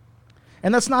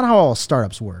 And that's not how all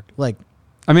startups work. Like,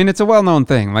 I mean, it's a well-known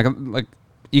thing. Like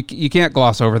you can't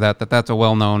gloss over that's a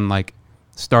well-known like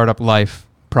startup life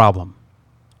problem.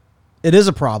 it is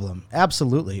a problem.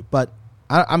 Absolutely. But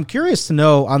I'm curious to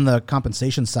know on the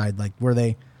compensation side, like,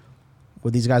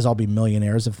 would these guys all be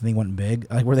millionaires if the thing went big?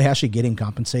 Like, were they actually getting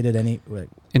compensated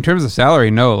In terms of salary,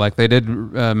 no. Like, they did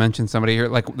mention somebody here.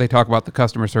 Like, they talk about the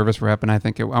customer service rep, and I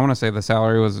think I want to say the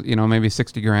salary was, maybe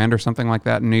 $60,000 or something like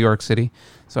that in New York City.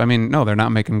 So, I mean, no, they're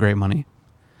not making great money.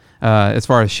 As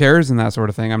far as shares and that sort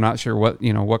of thing, I'm not sure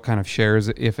what kind of shares,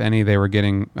 if any, they were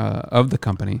getting of the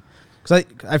company. Because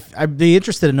I'd be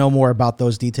interested to know more about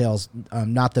those details.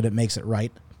 Not that it makes it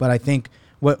right, but I think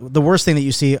the worst thing that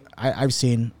you see, I've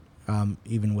seen,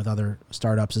 even with other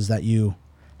startups, is that you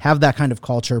have that kind of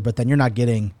culture, but then you're not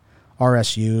getting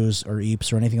RSUs or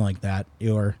EAPs or anything like that.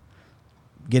 You're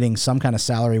getting some kind of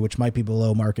salary which might be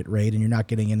below market rate, and you're not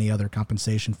getting any other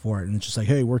compensation for it. And it's just like,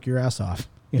 hey, work your ass off.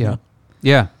 You know?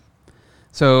 Yeah.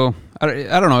 So I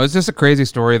don't know. It's just a crazy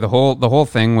story. The whole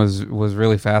thing was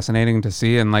really fascinating to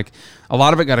see, and like a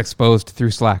lot of it got exposed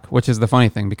through Slack, which is the funny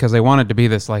thing, because they wanted to be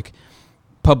this like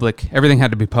public. Everything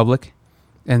had to be public,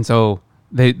 and so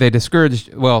they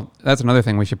discouraged. Well, that's another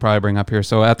thing we should probably bring up here.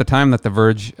 So at the time that The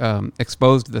Verge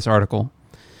exposed this article,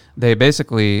 they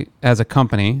basically, as a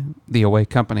company, the Away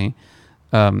company,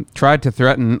 tried to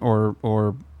threaten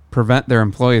or prevent their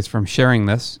employees from sharing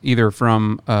this, either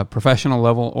from a professional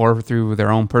level or through their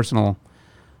own personal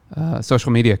social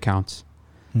media accounts.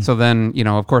 So then,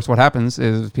 of course, what happens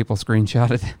is people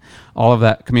screenshotted all of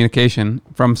that communication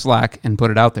from Slack and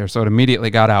put it out there. So it immediately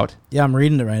got out. Yeah, I'm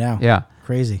reading it right now. Yeah.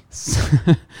 Crazy. So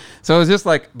it was just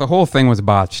like the whole thing was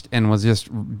botched and was just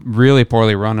really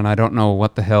poorly run. And I don't know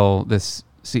what the hell this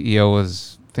CEO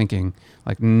was thinking.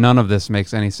 Like, none of this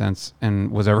makes any sense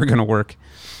and was ever going to work.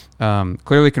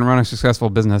 Clearly can run a successful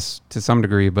business to some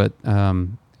degree, but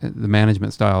the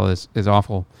management style is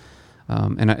awful.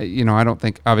 And I don't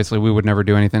think, obviously we would never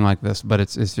do anything like this, but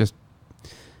it's just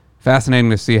fascinating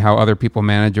to see how other people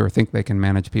manage or think they can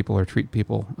manage people or treat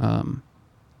people.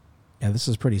 Yeah, this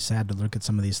is pretty sad to look at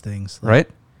some of these things. Like, right?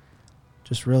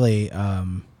 Just really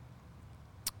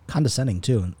condescending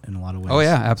too in a lot of ways. Oh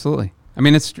yeah, absolutely. I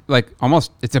mean, it's like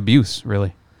it's abuse,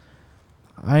 really.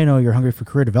 I know you're hungry for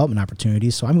career development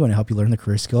opportunities, so I'm going to help you learn the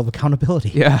career skill of accountability.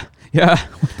 Yeah.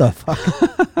 What the fuck?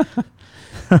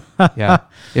 Yeah.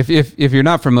 If you're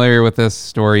not familiar with this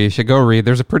story, you should go read.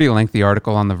 There's a pretty lengthy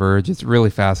article on The Verge. It's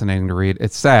really fascinating to read.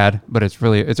 It's sad, but it's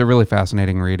a really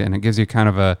fascinating read, and it gives you kind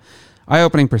of a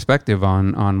eye-opening perspective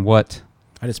on what.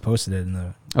 I just posted it in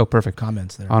the perfect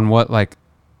comments there. On what, like,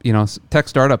 tech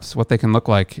startups, what they can look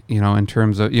like, in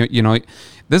terms of,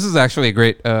 this is actually a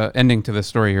great ending to this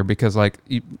story here, because like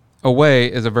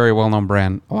Away is a very well-known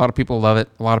brand. A lot of people love it.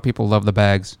 A lot of people love the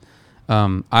bags.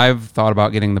 I've thought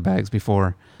about getting the bags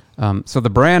before. So the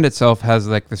brand itself has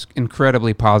like this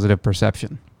incredibly positive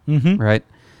perception, right?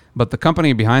 But the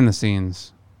company behind the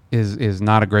scenes is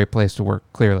not a great place to work,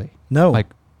 clearly. No. Like,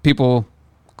 people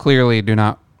clearly do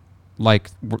not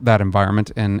like that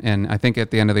environment, and I think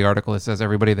at the end of the article it says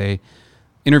everybody they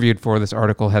interviewed for this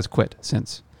article has quit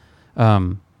since.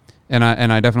 And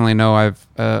I definitely know I've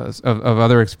of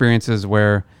other experiences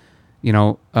where,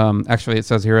 actually it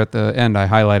says here at the end, I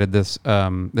highlighted this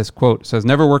this quote. It says,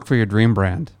 "Never work for your dream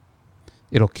brand.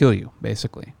 It'll kill you,"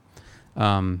 basically.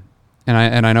 And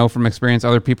I know from experience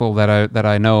other people that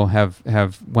I know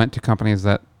have went to companies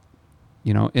that,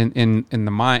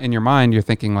 in your mind you're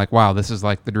thinking like, wow, this is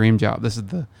like the dream job. This is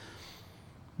the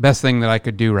best thing that I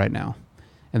could do right now.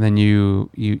 And then you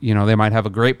they might have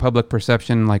a great public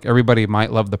perception, like everybody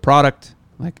might love the product,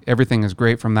 like everything is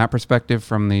great from that perspective,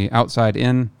 from the outside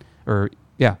in,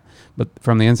 but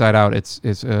from the inside out, it's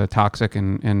a toxic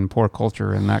and poor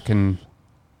culture, and that can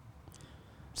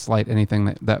slight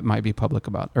anything that might be public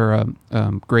about or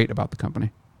great about the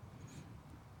company.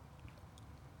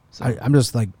 So I'm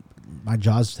just like, my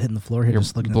jaw's hitting the floor here you're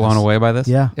just looking at blown this. away by this?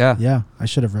 Yeah. I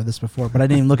should have read this before, but I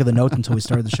didn't even look at the notes until we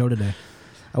started the show today.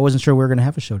 I wasn't sure we were going to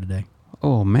have a show today.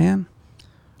 Oh, man.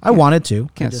 I wanted to.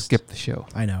 Can't skip the show.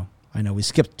 I know. We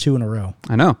skipped 2 in a row.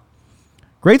 I know.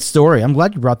 Great story. I'm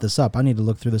glad you brought this up. I need to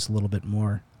look through this a little bit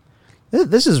more.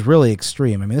 This is really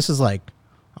extreme. I mean, this is like,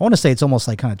 I want to say it's almost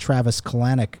like kind of Travis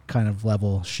Kalanick kind of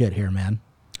level shit here, man.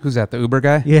 Who's that, the Uber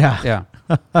guy? Yeah. Yeah.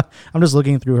 I'm just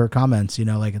looking through her comments,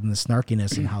 like in the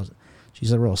snarkiness and how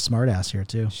she's a real smart ass here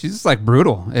too. She's just like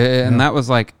brutal. And that was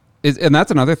like, and that's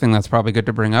another thing that's probably good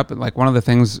to bring up. Like one of the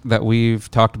things that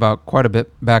we've talked about quite a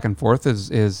bit back and forth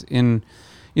is in,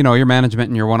 your management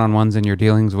and your one-on-ones and your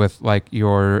dealings with like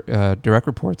your direct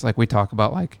reports. Like we talk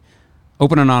about like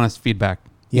open and honest feedback.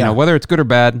 Yeah. Whether it's good or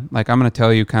bad, like I'm going to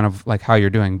tell you kind of like how you're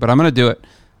doing, but I'm going to do it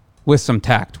with some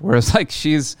tact. Whereas like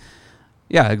she's,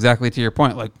 exactly to your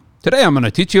point. Like today I'm going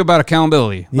to teach you about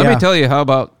accountability. Let me tell you how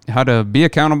to be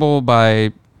accountable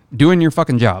by doing your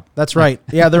fucking job. That's right.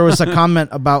 Yeah, there was a comment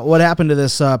about what happened to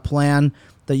this plan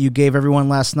that you gave everyone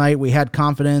last night. We had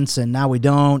confidence and now we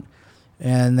don't.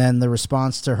 And then the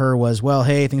response to her was, well,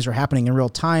 hey, things are happening in real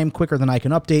time, quicker than I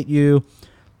can update you.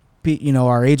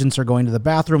 Our agents are going to the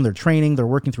bathroom, they're training, they're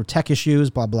working through tech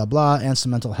issues, blah, blah, blah, and some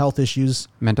mental health issues.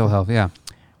 Mental health, yeah.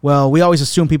 Well, we always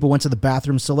assume people went to the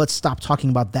bathroom, so let's stop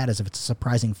talking about that as if it's a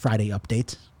surprising Friday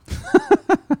update.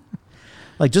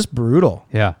 Like, just brutal.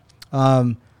 Yeah.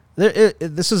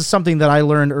 This is something that I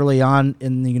learned early on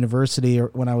in the university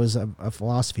when I was a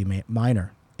philosophy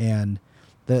minor. And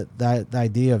the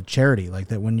idea of charity, like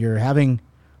that when you're having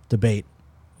debate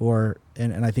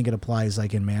and I think it applies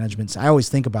like in management. I always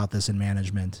think about this in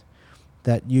management,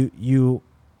 that you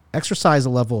exercise a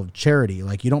level of charity.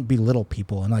 Like you don't belittle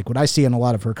people. And like what I see in a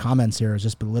lot of her comments here is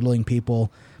just belittling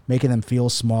people, making them feel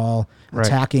small,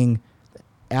 attacking,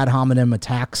 ad hominem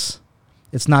attacks.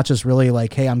 It's not just really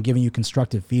like, hey, I'm giving you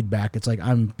constructive feedback. It's like,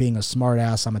 I'm being a smart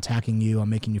ass. I'm attacking you. I'm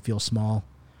making you feel small.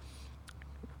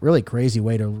 Really crazy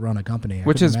way to run a company.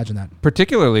 Which is imagine that.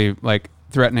 Particularly like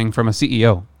threatening from a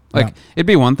CEO. Like it'd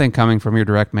be one thing coming from your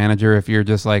direct manager if you're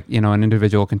just like, an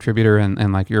individual contributor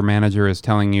and like your manager is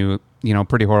telling you,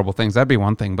 pretty horrible things. That'd be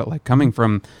one thing. But like coming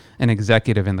from an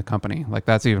executive in the company, like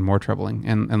that's even more troubling.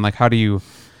 And like, how do you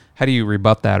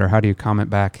rebut that or how do you comment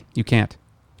back? You can't.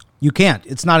 You can't.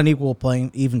 It's not an even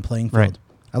playing field. Right.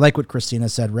 I like what Christina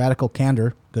said. Radical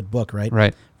candor, good book, right?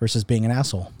 Right. Versus being an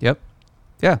asshole. Yep.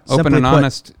 Yeah. Simply Open and put.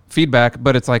 honest feedback,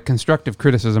 but it's like constructive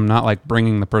criticism, not like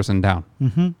bringing the person down.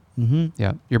 Mm-hmm. Mm-hmm.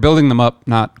 Yeah. You're building them up,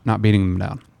 not beating them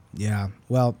down. Yeah.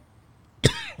 Well,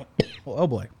 oh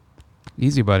boy.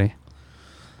 Easy, buddy.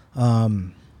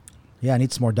 Yeah, I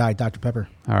need some more Diet Dr. Pepper.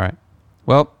 All right.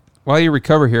 Well, while you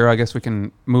recover here, I guess we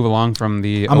can move along from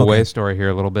the away story here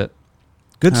a little bit.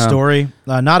 Good story.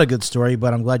 Not a good story,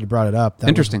 but I'm glad you brought it up. That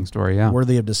Interesting story, yeah.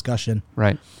 Worthy of discussion.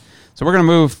 Right. So we're going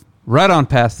to move right on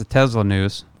past the Tesla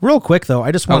news. Real quick, though,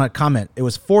 I just want to comment. It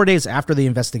was 4 days after the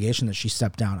investigation that she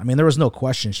stepped down. I mean, there was no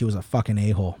question she was a fucking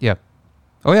a-hole. Yep.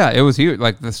 Oh, yeah. It was huge.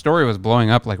 Like, the story was blowing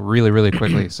up, like, really, really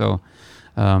quickly. So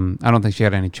I don't think she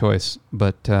had any choice.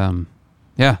 But,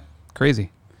 yeah,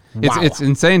 crazy. Wow. It's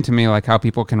insane to me, like, how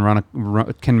people can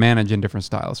can manage in different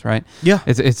styles, right? Yeah.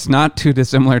 It's not too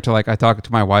dissimilar to, like, I talk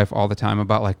to my wife all the time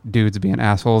about, like, dudes being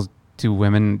assholes to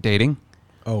women dating.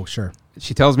 Oh, sure.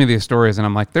 She tells me these stories, and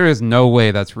I'm like, there is no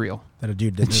way that's real. That a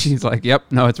dude did this. She's like, yep,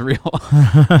 no, it's real.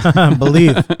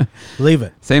 Believe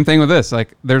it. Same thing with this.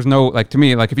 Like, there's no, like, to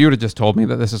me, like, if you would have just told me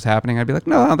that this is happening, I'd be like,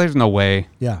 no, there's no way.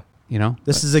 Yeah.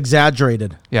 This is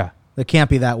exaggerated. Yeah. It can't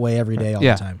be that way every day all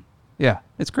the time. Yeah.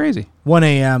 It's crazy. 1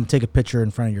 a.m., take a picture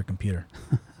in front of your computer.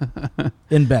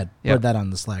 In bed. Yep. Put that on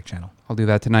the Slack channel. I'll do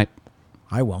that tonight.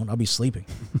 I won't. I'll be sleeping.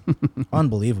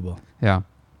 Unbelievable. Yeah.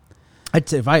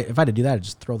 If I had to do that, I'd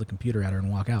just throw the computer at her and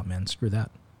walk out, man. Screw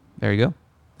that. There you go.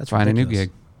 That's Find ridiculous. a new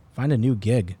gig. Find a new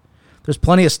gig. There's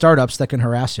plenty of startups that can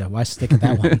harass you. Why stick at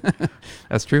that one?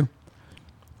 That's true.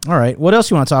 All right. What else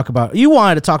you want to talk about? You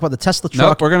wanted to talk about the Tesla truck.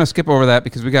 Nope, we're going to skip over that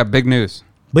because we got big news.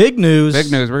 Big news.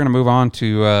 Big news. We're going to move on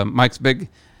to Mike's big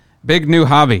new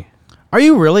hobby. Are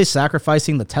you really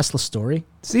sacrificing the Tesla story?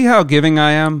 See how giving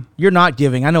I am? You're not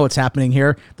giving. I know what's happening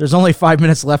here. There's only 5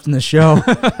 minutes left in the show.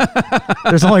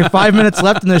 There's only 5 minutes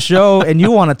left in the show, and you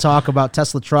want to talk about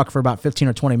Tesla truck for about 15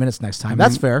 or 20 minutes next time.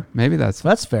 That's fair. Maybe that's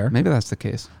fair. Maybe that's the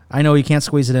case. I know you can't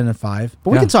squeeze it in 5, but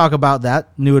we can talk about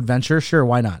that new adventure. Sure,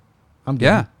 why not? I'm good.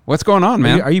 Yeah. What's going on,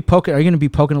 man? Are you poking? Are you going to be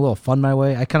poking a little fun my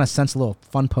way? I kind of sense a little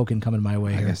fun poking coming my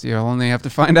way here. I guess you'll only have to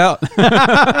find out.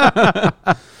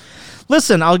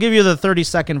 Listen, I'll give you the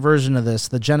 30-second version of this.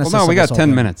 The genesis. Well, no, we of got this whole 10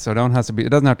 thing. minutes, so it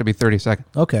doesn't have to be 30 seconds.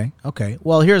 Okay.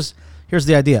 Well, here's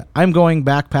the idea. I'm going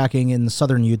backpacking in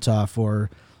southern Utah for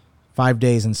 5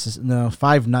 days and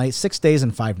 5 nights, 6 days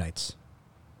and 5 nights.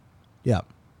 Yeah,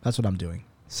 that's what I'm doing.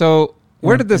 So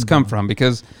where did this come from?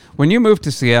 Because when you moved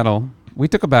to Seattle, we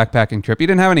took a backpacking trip. You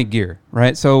didn't have any gear,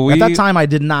 right? So At that time, I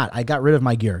did not. I got rid of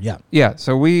my gear. Yeah. Yeah.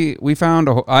 So we found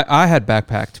I had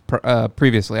backpacked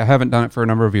previously. I haven't done it for a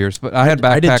number of years, but I had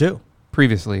backpacked I did too.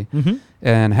 Previously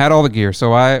and had all the gear.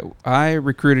 So I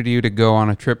recruited you to go on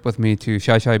a trip with me to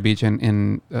Shai Shai Beach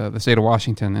in the state of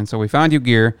Washington. And so we found you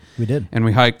gear. We did. And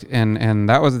we hiked, and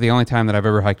that was the only time that I've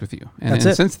ever hiked with you. And, That's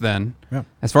and it. since then, Yeah.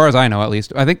 as far as I know, at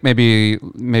least, I think maybe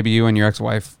you and your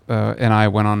ex-wife and I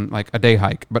went on like a day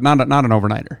hike, but not an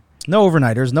overnighter. No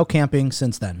overnighters, no camping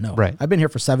since then. No. Right. I've been here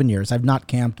for 7 years. I've not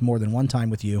camped more than one time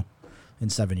with you in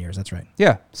 7 years. That's right.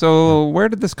 Yeah. So where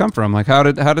did this come from? Like, how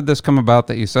did this come about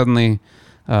that you suddenly,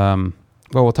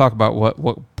 well, we'll talk about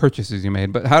what purchases you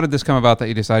made, but how did this come about that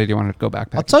you decided you wanted to go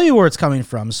backpacking? I'll tell you where it's coming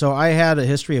from. So I had a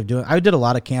history of I did a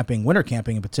lot of camping, winter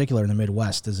camping in particular in the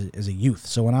Midwest as a youth.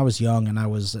 So when I was young and I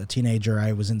was a teenager,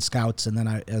 I was in scouts. And then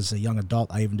as a young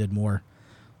adult, I even did more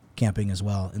camping as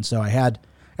well. And so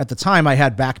at the time, I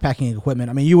had backpacking equipment.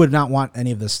 I mean, you would not want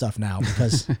any of this stuff now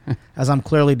because as I'm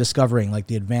clearly discovering, like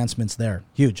the advancements there,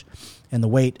 huge. And the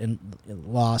weight and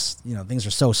loss, things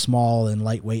are so small and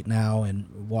lightweight now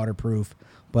and waterproof.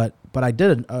 But I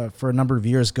did for a number of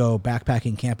years go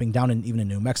backpacking, camping down even in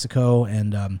New Mexico.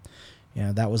 And,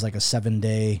 that was like a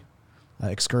 7-day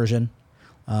excursion.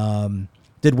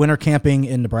 Did winter camping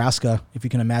in Nebraska, if you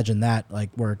can imagine that, like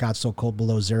where it got so cold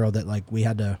below zero that like we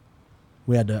had to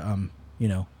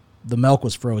the milk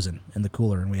was frozen in the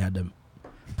cooler and we had to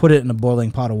put it in a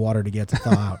boiling pot of water to get it to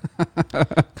thaw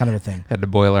out, kind of a thing. Had to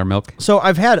boil our milk. So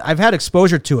I've had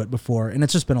exposure to it before, and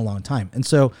it's just been a long time. And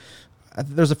so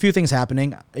there's a few things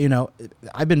happening.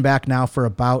 I've been back now for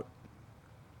about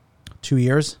 2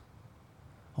 years,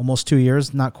 almost 2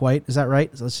 years, not quite. Is that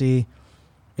right? So let's see.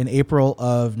 In April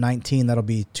of 19, that'll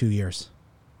be 2 years.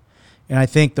 And I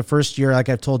think the first year, like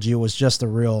I've told you, was just a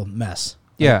real mess.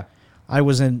 Yeah. I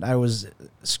was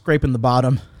scraping the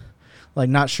bottom, like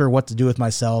not sure what to do with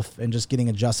myself and just getting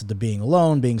adjusted to being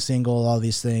alone, being single, all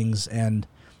these things. And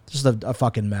just a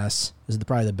fucking mess is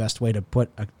probably the best way to put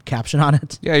a caption on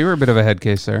it. Yeah, you were a bit of a head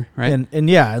case there, right? And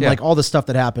like all the stuff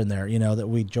that happened there, that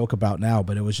we joke about now,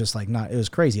 but it was just like it was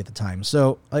crazy at the time.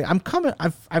 So like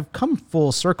I've come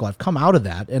full circle. I've come out of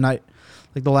that. And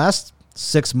the last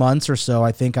 6 months or so,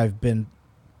 I think I've been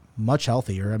much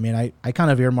healthier. I mean, I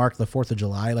kind of earmarked the 4th of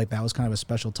July. Like that was kind of a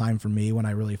special time for me when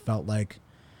I really felt like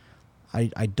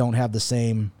I don't have the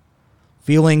same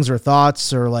feelings or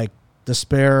thoughts or like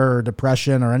despair or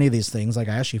depression or any of these things. Like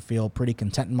I actually feel pretty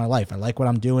content in my life. I like what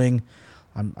I'm doing.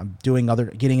 I'm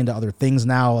getting into other things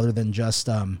now other than just,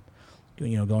 going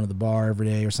to the bar every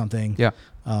day or something. Yeah.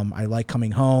 I like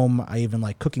coming home. I even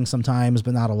like cooking sometimes,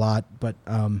 but not a lot. But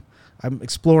I'm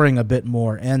exploring a bit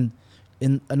more. And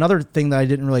in another thing that I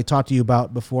didn't really talk to you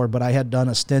about before, but I had done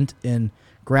a stint in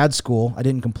grad school. I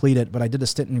didn't complete it, but I did a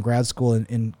stint in grad school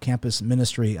in campus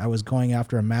ministry. I was going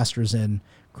after a master's in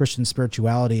Christian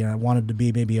spirituality, and I wanted to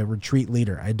be maybe a retreat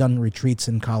leader. I had done retreats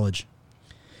in college,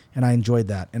 and I enjoyed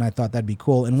that, and I thought that'd be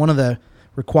cool. And one of the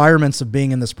requirements of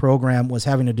being in this program was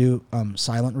having to do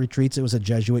silent retreats. It was a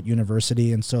Jesuit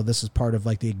university, and so this is part of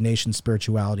like the Ignatian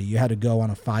spirituality. You had to go on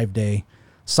a 5-day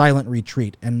silent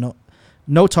retreat, and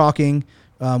no talking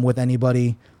with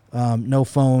anybody, no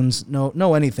phones,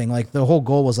 no anything. Like the whole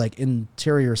goal was like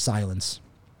interior silence.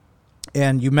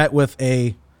 And you met with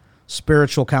a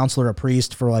spiritual counselor, a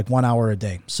priest, for like 1 hour a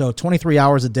day. So 23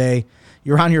 hours a day,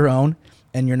 you're on your own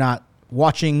and you're not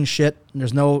watching shit.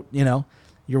 There's no,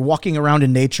 you're walking around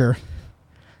in nature,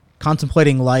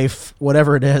 contemplating life,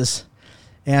 whatever it is.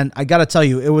 And I got to tell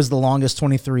you, it was the longest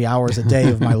 23 hours a day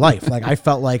of my life. Like I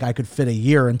felt like I could fit a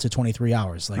year into 23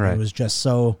 hours. Like Right. It was just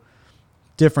so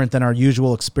different than our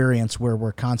usual experience where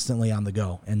we're constantly on the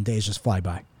go and days just fly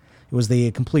by. It was the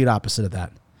complete opposite of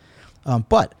that.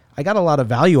 But I got a lot of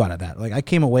value out of that. Like I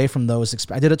came away from those.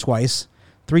 I did it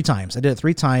 3 times. I did it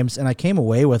 3 times, and I came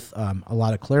away with a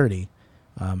lot of clarity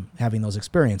having those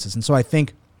experiences. And so I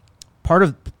think part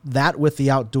of that with the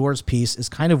outdoors piece is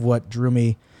kind of what drew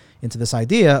me into this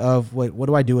idea of what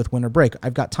do I do with winter break?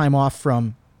 I've got time off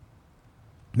from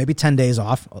maybe 10 days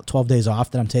off, 12 days off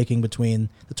that I'm taking between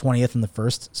the 20th and the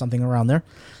 1st, something around there.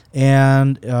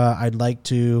 And I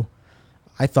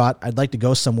thought I'd like to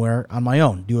go somewhere on my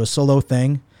own, do a solo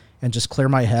thing and just clear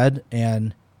my head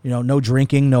and, no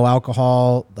drinking, no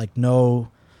alcohol, like no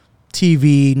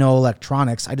TV, no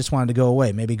electronics. I just wanted to go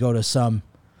away, maybe go to some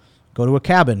go to a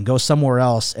cabin, go somewhere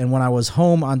else. And when I was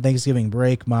home on Thanksgiving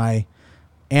break, my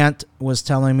aunt was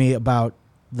telling me about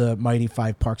the Mighty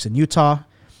Five Parks in Utah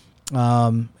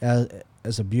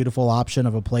as a beautiful option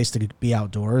of a place to be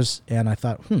outdoors. And I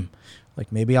thought,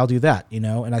 like maybe I'll do that,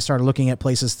 And I started looking at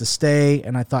places to stay,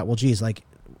 and I thought, well, geez, like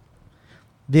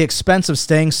the expense of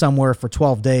staying somewhere for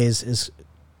 12 days is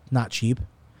not cheap.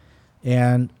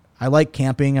 And I like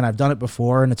camping, and I've done it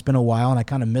before, and it's been a while, and I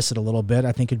kind of miss it a little bit.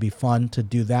 I think it'd be fun to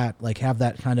do that, like have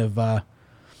that kind of,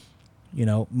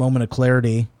 moment of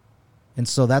clarity. And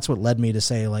so that's what led me to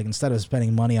say, like, instead of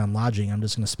spending money on lodging, I'm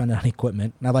just going to spend it on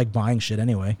equipment. And I like buying shit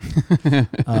anyway.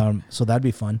 So that'd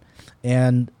be fun.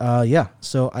 And,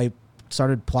 so I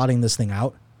started plotting this thing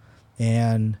out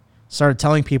and started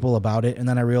telling people about it. And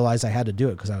then I realized I had to do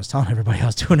it because I was telling everybody I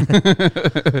was doing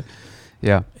it.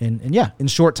 Yeah. And in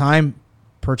short time,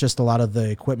 purchased a lot of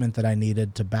the equipment that I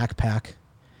needed to backpack.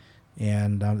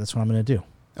 And that's what I'm going to do.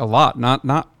 A lot,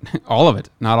 not all of it,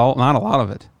 not a lot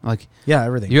of it. Like, yeah,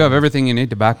 everything. You have everything you need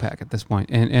to backpack at this point,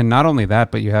 and not only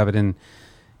that, but you have it in.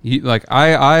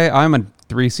 I'm a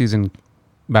 3-season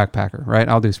backpacker, right?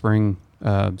 I'll do spring,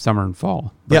 summer, and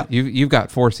fall. But yeah, you've got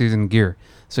 4-season gear,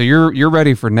 so you're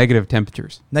ready for negative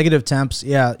temperatures. Negative temps,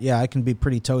 yeah. I can be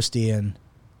pretty toasty and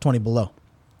 20 below.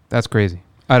 That's crazy.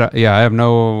 I have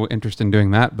no interest in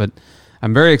doing that, but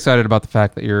I'm very excited about the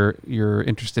fact that you're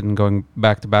interested in going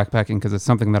back to backpacking, because it's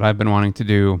something that I've been wanting to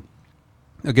do,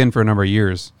 again, for a number of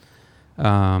years.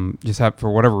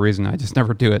 For whatever reason, I just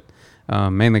never do it.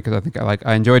 Mainly because I think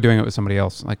I enjoy doing it with somebody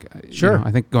else. Like, sure.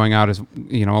 I think going out is,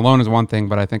 alone is one thing,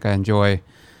 but I think I enjoy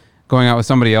going out with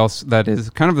somebody else that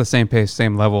is kind of the same pace,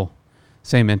 same level,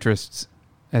 same interests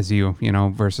as you,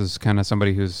 versus kind of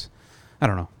somebody who's, I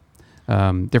don't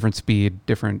know, different speed,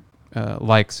 different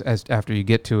likes as after you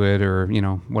get to it, or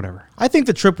whatever. I think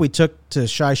the trip we took to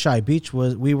Shy Beach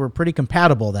we were pretty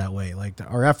compatible that way. Like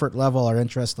our effort level, our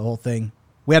interest, the whole thing.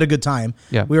 We had a good time.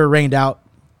 Yeah, we were rained out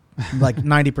like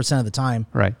 90% of the time.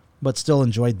 Right, but still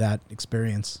enjoyed that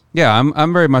experience. Yeah,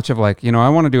 I'm very much of like, I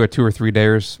want to do a 2 or 3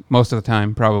 days most of the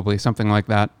time, probably something like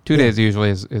that. 2 days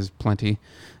usually is plenty.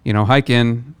 Hike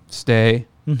in, stay,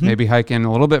 maybe hike in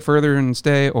a little bit further and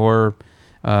stay, or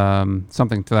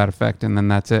something to that effect, and then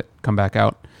that's it. Come back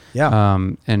out. Yeah.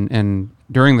 And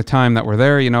during the time that we're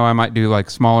there, I might do like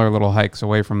smaller little hikes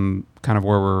away from kind of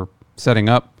where we're setting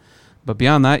up. But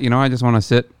beyond that, I just want to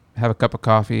sit, have a cup of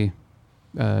coffee,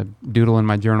 doodle in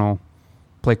my journal,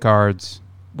 play cards,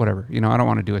 whatever. I don't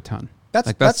want to do a ton.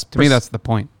 That's to me, that's the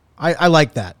point. I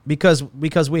like that because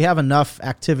we have enough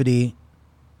activity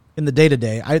in the day to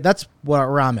day. That's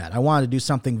where I'm at. I wanted to do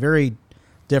something very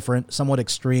different, somewhat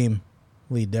extremely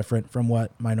different from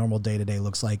what my normal day to day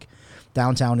looks like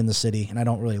downtown in the city, and I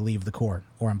don't really leave the core,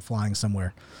 or I'm flying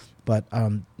somewhere. But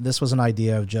this was an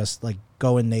idea of just like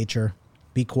go in nature,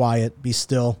 be quiet, be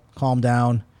still, calm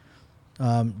down,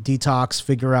 detox,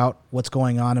 figure out what's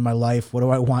going on in my life. What do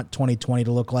I want 2020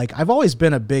 to look like? I've always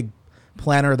been a big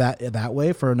planner that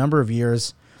way for a number of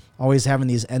years, always having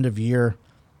these end of year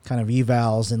kind of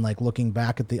evals and like looking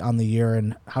back on the year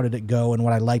and how did it go and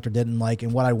what I liked or didn't like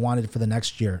and what I wanted for the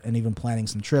next year, and even planning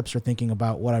some trips or thinking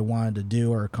about what I wanted to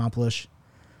do or accomplish.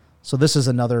 So this is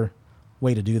another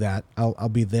way to do that. I'll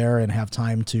be there and have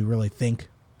time to really think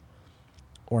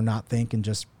or not think and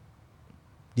just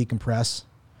decompress.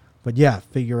 But yeah,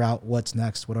 figure out what's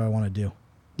next. What do I want to do?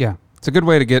 Yeah, it's a good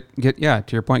way to get to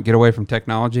your point, get away from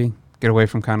technology, get away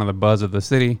from kind of the buzz of the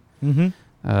city.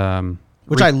 Mm-hmm.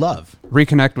 Which I love.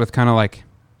 Reconnect with kind of like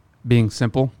being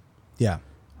simple. Yeah.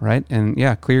 Right? And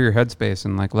yeah, clear your headspace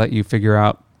and like let you figure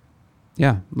out,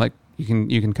 like you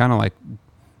can kind of like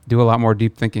do a lot more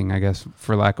deep thinking, I guess,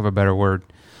 for lack of a better word,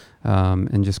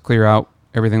 and just clear out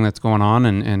everything that's going on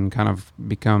and kind of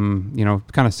become,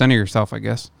 kind of center yourself, I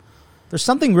guess. There's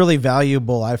something really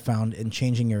valuable I've found in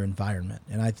changing your environment.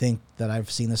 And I think that I've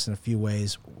seen this in a few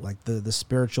ways. Like the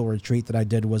spiritual retreat that I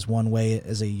did was one way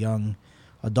as a young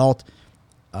adult.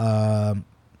 That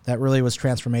really was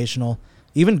transformational.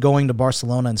 Even going to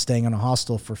Barcelona and staying in a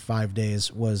hostel for 5 days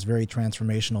was very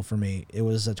transformational for me. It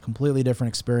was a completely different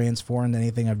experience, foreign than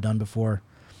anything I've done before.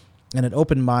 And it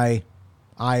opened my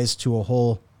eyes to a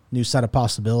whole new set of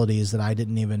possibilities that I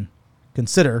didn't even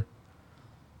consider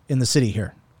in the city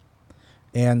here.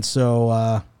 And so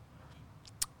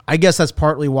I guess that's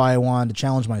partly why I wanted to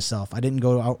challenge myself. I didn't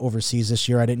go out overseas this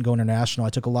year. I didn't go international. I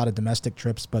took a lot of domestic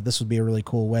trips, but this would be a really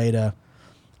cool way to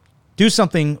do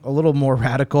something a little more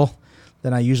radical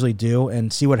than I usually do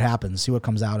and see what happens, see what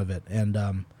comes out of it.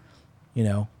 And,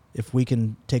 if we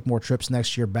can take more trips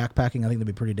next year backpacking, I think that'd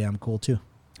be pretty damn cool too.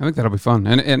 I think that'll be fun.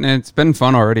 And it's been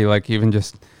fun already. Like even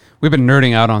just We've been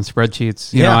nerding out on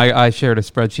spreadsheets. You Yeah. know, I shared a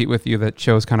spreadsheet with you that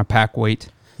shows kind of pack weight.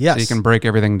 Yes. So you can break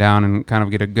everything down and kind of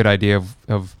get a good idea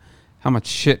of how much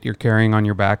shit you're carrying on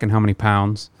your back and how many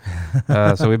pounds.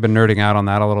 So we've been nerding out on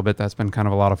that a little bit. That's been kind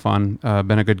of a lot of fun.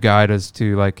 Been a good guide as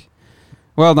to like,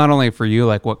 well, not only for you,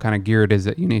 like what kind of gear it is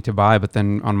that you need to buy, but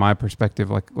then on my perspective,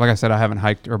 like I said, I haven't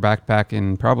hiked or backpacked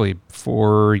in probably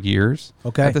 4 years.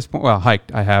 Okay. At this point, well,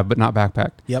 hiked I have, but not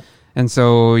backpacked. Yep. And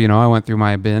so, you know, I went through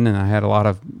my bin and I had a lot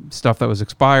of stuff that was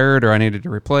expired or I needed to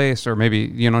replace, or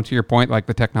maybe, you know, to your point, like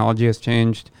the technology has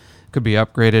changed, could be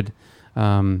upgraded.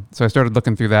 So I started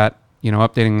looking through that, you know,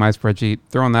 updating my spreadsheet,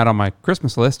 throwing that on my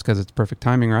Christmas list because it's perfect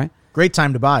timing, right? Great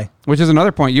time to buy. Which is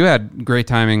another point. You had great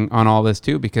timing on all this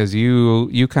too, because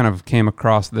you kind of came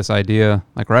across this idea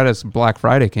like right as Black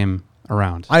Friday came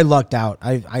around. I lucked out.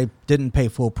 I didn't pay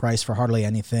full price for hardly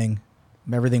anything.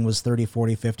 Everything was 30,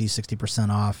 40, 50, 60%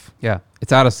 off. Yeah.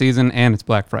 It's out of season and it's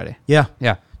Black Friday. Yeah.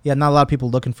 Yeah. Yeah, not a lot of people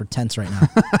looking for tents right now.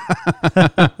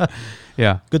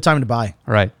 Yeah. Good time to buy.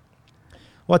 Right.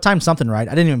 Well, I timed something right.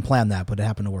 I didn't even plan that, but it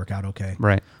happened to work out okay.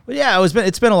 Right. But yeah,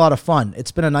 it's been a lot of fun.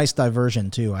 It's been a nice diversion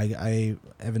too. I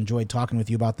have enjoyed talking with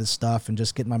you about this stuff and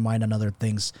just getting my mind on other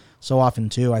things so often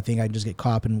too. I think I just get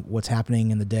caught up in what's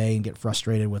happening in the day and get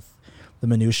frustrated with the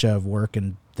minutia of work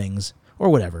and things or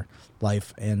whatever,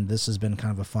 life. And this has been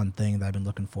kind of a fun thing that I've been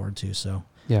looking forward to. So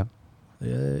Yeah.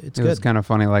 it's It good. was kind of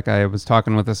funny. Like I was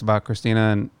talking with this about Christina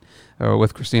and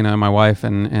with Christina and my wife,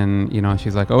 and you know,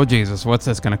 she's like, "Oh Jesus, what's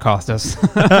this going to cost us?"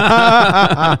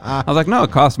 I was like, "No,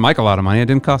 it cost Mike a lot of money. It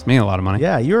didn't cost me a lot of money.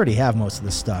 Yeah, you already have most of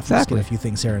this stuff. Just Exactly. get a few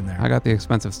things here and there. I got the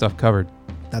expensive stuff covered.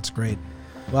 That's great.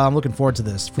 Well, I'm looking forward to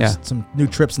this for Yeah. some new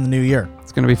trips in the new year.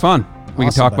 It's going to be fun. We can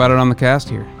Awesome, talk buddy. about it on the cast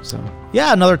here. So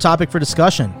Yeah, another topic for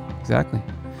discussion. exactly.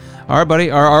 All right, buddy.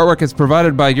 Our artwork is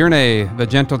provided by Yurnay, the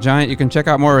Gentle Giant. You can check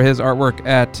out more of his artwork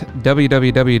at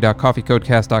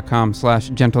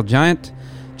www.coffeecodecast.com/gentlegiant.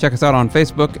 Check us out on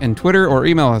Facebook and Twitter, or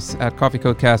email us at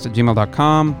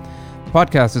coffeecodecast@gmail.com. The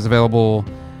podcast is available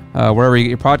wherever you get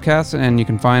your podcasts, and you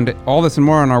can find all this and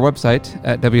more on our website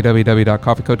at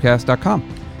www.coffeecodecast.com.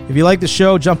 If you like the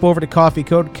show, jump over to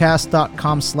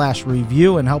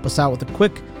coffeecodecast.com/review and help us out with a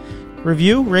quick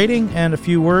review, rating, and a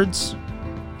few words.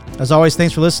 As always,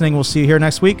 thanks for listening. We'll see you here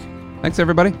next week. Thanks,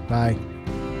 everybody. Bye.